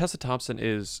also Tessa Thompson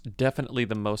is definitely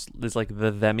the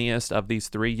themiest of these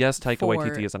three. Yes, Taika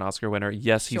Waititi is an Oscar winner.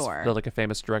 Yes, he's like a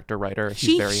famous director, writer.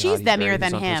 He's very hot. She's He's themier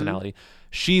than his own him. personality.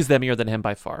 She's themier than him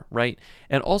by far, right?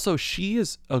 And also she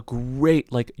is a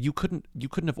great, like, you couldn't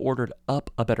have ordered up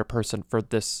a better person for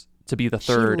this to be the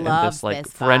third in this like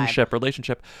this friendship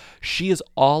relationship. She is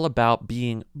all about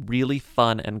being really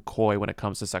fun and coy when it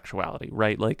comes to sexuality,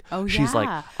 right? Like she's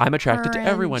like, I'm attracted to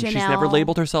everyone. She's never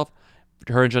labeled herself.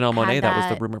 Her and Janelle Monáe, that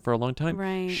was the rumor for a long time.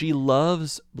 Right. She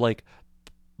loves like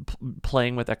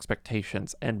playing with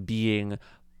expectations and being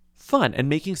fun and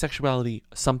making sexuality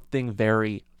something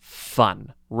very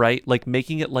fun, right? Like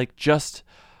making it like just,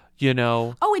 you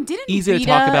know. Oh, and didn't easy Rita, to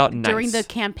talk about during nice. the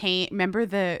campaign?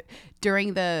 Remember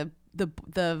during the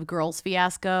girls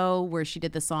fiasco where she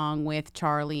did the song with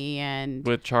Charlie and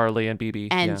BB.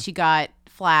 and yeah. she got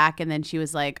flack, and then she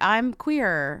was like, "I'm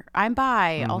queer, I'm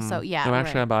bi." Also, yeah. No,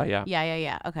 actually, right. I'm bi. Yeah.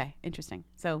 Yeah. Okay, interesting.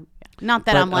 So, yeah. Not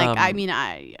that But, I'm like, I mean,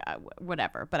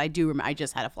 whatever, but I do. I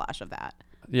just had a flash of that.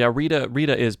 Yeah,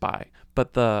 Rita is bi,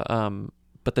 but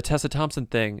the Tessa Thompson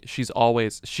thing, she's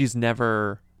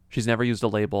never used a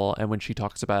label, and when she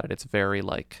talks about it, it's very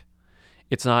like,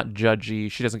 it's not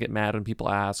judgy. She doesn't get mad when people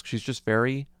ask. She's just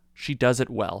she does it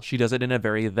well. She does it in a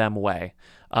very them way,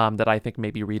 that I think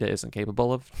maybe Rita isn't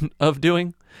capable of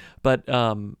doing, but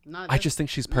I just think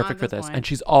she's perfect for this, and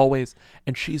she's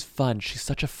fun. She's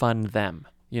such a fun them,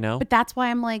 you know. But that's why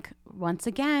I'm like, once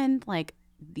again, like,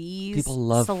 these People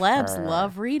love celebs her.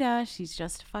 love Rita. She's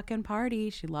just a fucking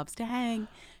party. She loves to hang.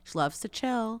 She loves to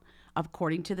chill.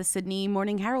 According to the Sydney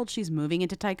Morning Herald, she's moving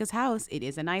into Tyka's house. It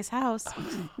is a nice house.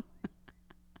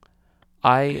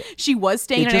 She was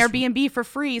staying in an Airbnb for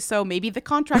free, so maybe the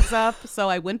contract's up. So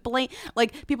I wouldn't blame.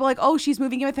 Like, people are like, oh, she's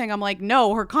moving in with him. I'm like,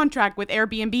 no, her contract with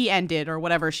Airbnb ended or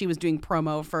whatever. She was doing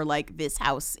promo for like this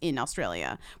house in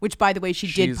Australia, which, by the way, she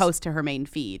did post to her main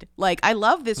feed. Like, I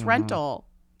love this rental.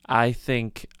 I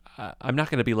think I'm not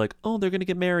going to be like, oh, they're going to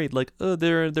get married. Like, oh,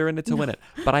 they're in it to win it.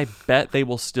 But I bet they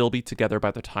will still be together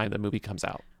by the time the movie comes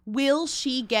out. Will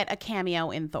she get a cameo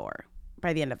in Thor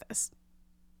by the end of this?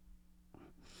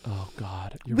 Oh,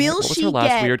 God. Will what was she her last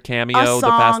get weird a cameo? The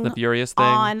song Fast and the Furious thing?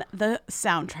 on the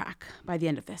soundtrack by the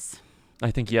end of this?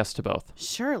 I think yes to both.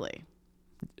 Surely.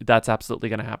 That's absolutely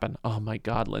going to happen. Oh my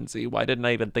God, Lindsay. Why didn't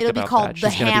I even think It'll be about called that? The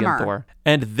She's going to be Hammer. in Thor.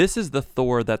 And this is the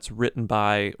Thor that's written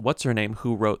by, what's her name,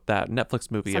 who wrote that Netflix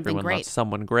movie Something everyone Great. loves?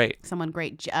 Someone Great. Someone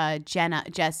great. Jenna,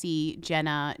 Jessie,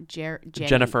 Jenna,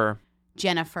 Jennifer.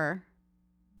 Jennifer.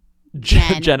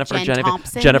 Jennifer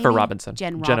Thompson, Jennifer maybe? Robinson.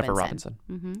 Jennifer Robinson.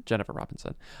 Jennifer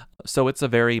Robinson. So it's a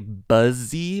very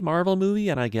buzzy Marvel movie.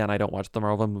 And again, I don't watch the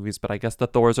Marvel movies, but I guess the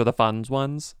Thors are the fun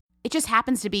ones. It just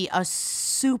happens to be a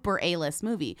super A-list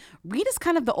movie. Rita's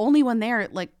kind of the only one there,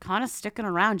 like, kind of sticking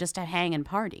around just to hang and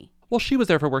party. Well, she was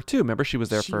there for work too. Remember, she was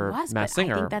there She for was, Masked but I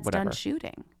Singer think or that's whatever. done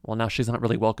shooting. Well, now she's not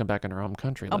really welcome back in her home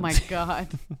country. Oh my Lindsay. God.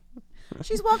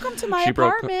 She's welcome to my She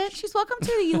broke- apartment. She's welcome to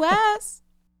the U.S.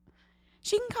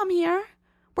 She can come here.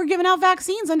 We're giving out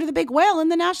vaccines under the big whale in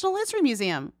the National History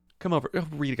Museum. Come over. Oh,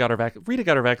 Rita got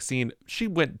her vaccine. She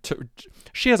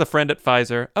has a friend at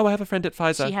Pfizer. Oh, I have a friend at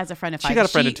Pfizer. She has a friend at Pfizer. She got a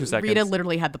friend in 2 seconds. Rita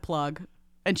literally had the plug,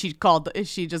 and she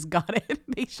just got it.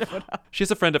 They showed up. She has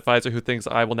a friend at Pfizer who thinks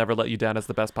 "I Will Never Let You Down" is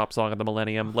the best pop song of the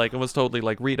millennium. Like, it was totally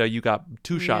like, Rita, you got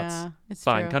 2 shots. Yeah, it's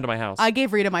fine. true. Come to my house. I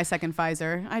gave Rita my second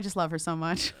Pfizer. I just love her so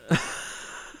much.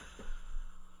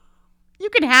 You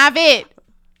can have it.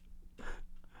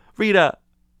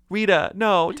 Rita,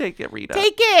 no, take it, Rita.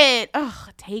 Take it. Ugh,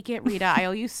 take it, Rita. I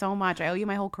owe you so much. I owe you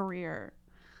my whole career.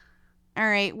 All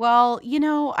right. Well,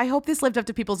 I hope this lived up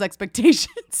to people's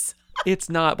expectations. It's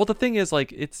not. Well, the thing is,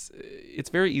 like, it's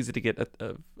very easy to get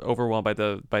overwhelmed by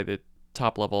the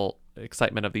top level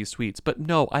excitement of these tweets. But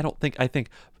no, I think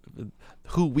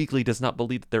Who Weekly does not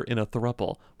believe that they're in a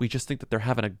throuple. We just think that they're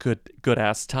having a good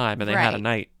ass time, and they had a Right.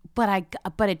 night.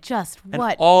 But it just And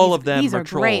all of them these are are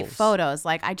great trolls. photos.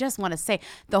 Like, I just want to say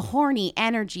the horny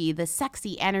energy, the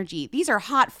sexy energy. These are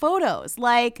hot photos.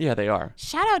 Like, Yeah, they are.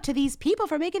 shout out to these people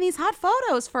for making these hot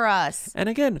photos for us. And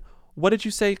again, what did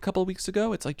you say a couple of weeks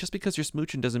ago? It's like, just because you're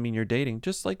smooching doesn't mean you're dating.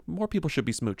 Just like, more people should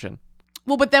be smooching.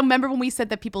 Well, but then remember when we said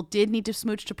that people did need to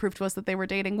smooch to prove to us that they were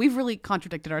dating? We've really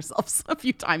contradicted ourselves a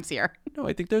few times here. No,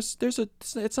 I think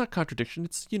it's not contradiction.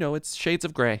 It's, it's shades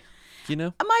of gray,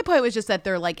 My point was just that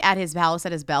they're like at his house,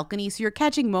 at his balcony. So you're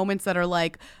catching moments that are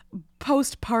like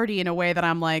post party in a way that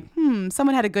I'm like,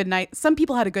 someone had a good night. Some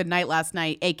people had a good night last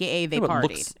night, AKA they No, it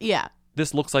partied. Yeah.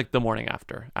 This looks like the morning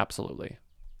after. Absolutely.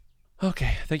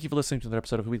 Okay, thank you for listening to another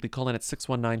episode of Who Weekly. Call in at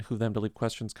 619-WHO them to leave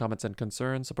questions, comments, and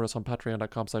concerns. Support us on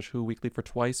patreon.com/Who Weekly for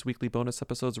twice weekly bonus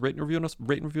episodes. Rate and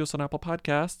review us on Apple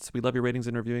Podcasts. We love your ratings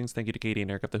and reviewings. Thank you to Katie and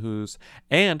Eric of The Who's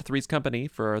and Three's Company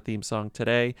for our theme song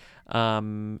today.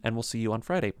 And we'll see you on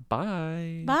Friday.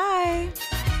 Bye. Bye.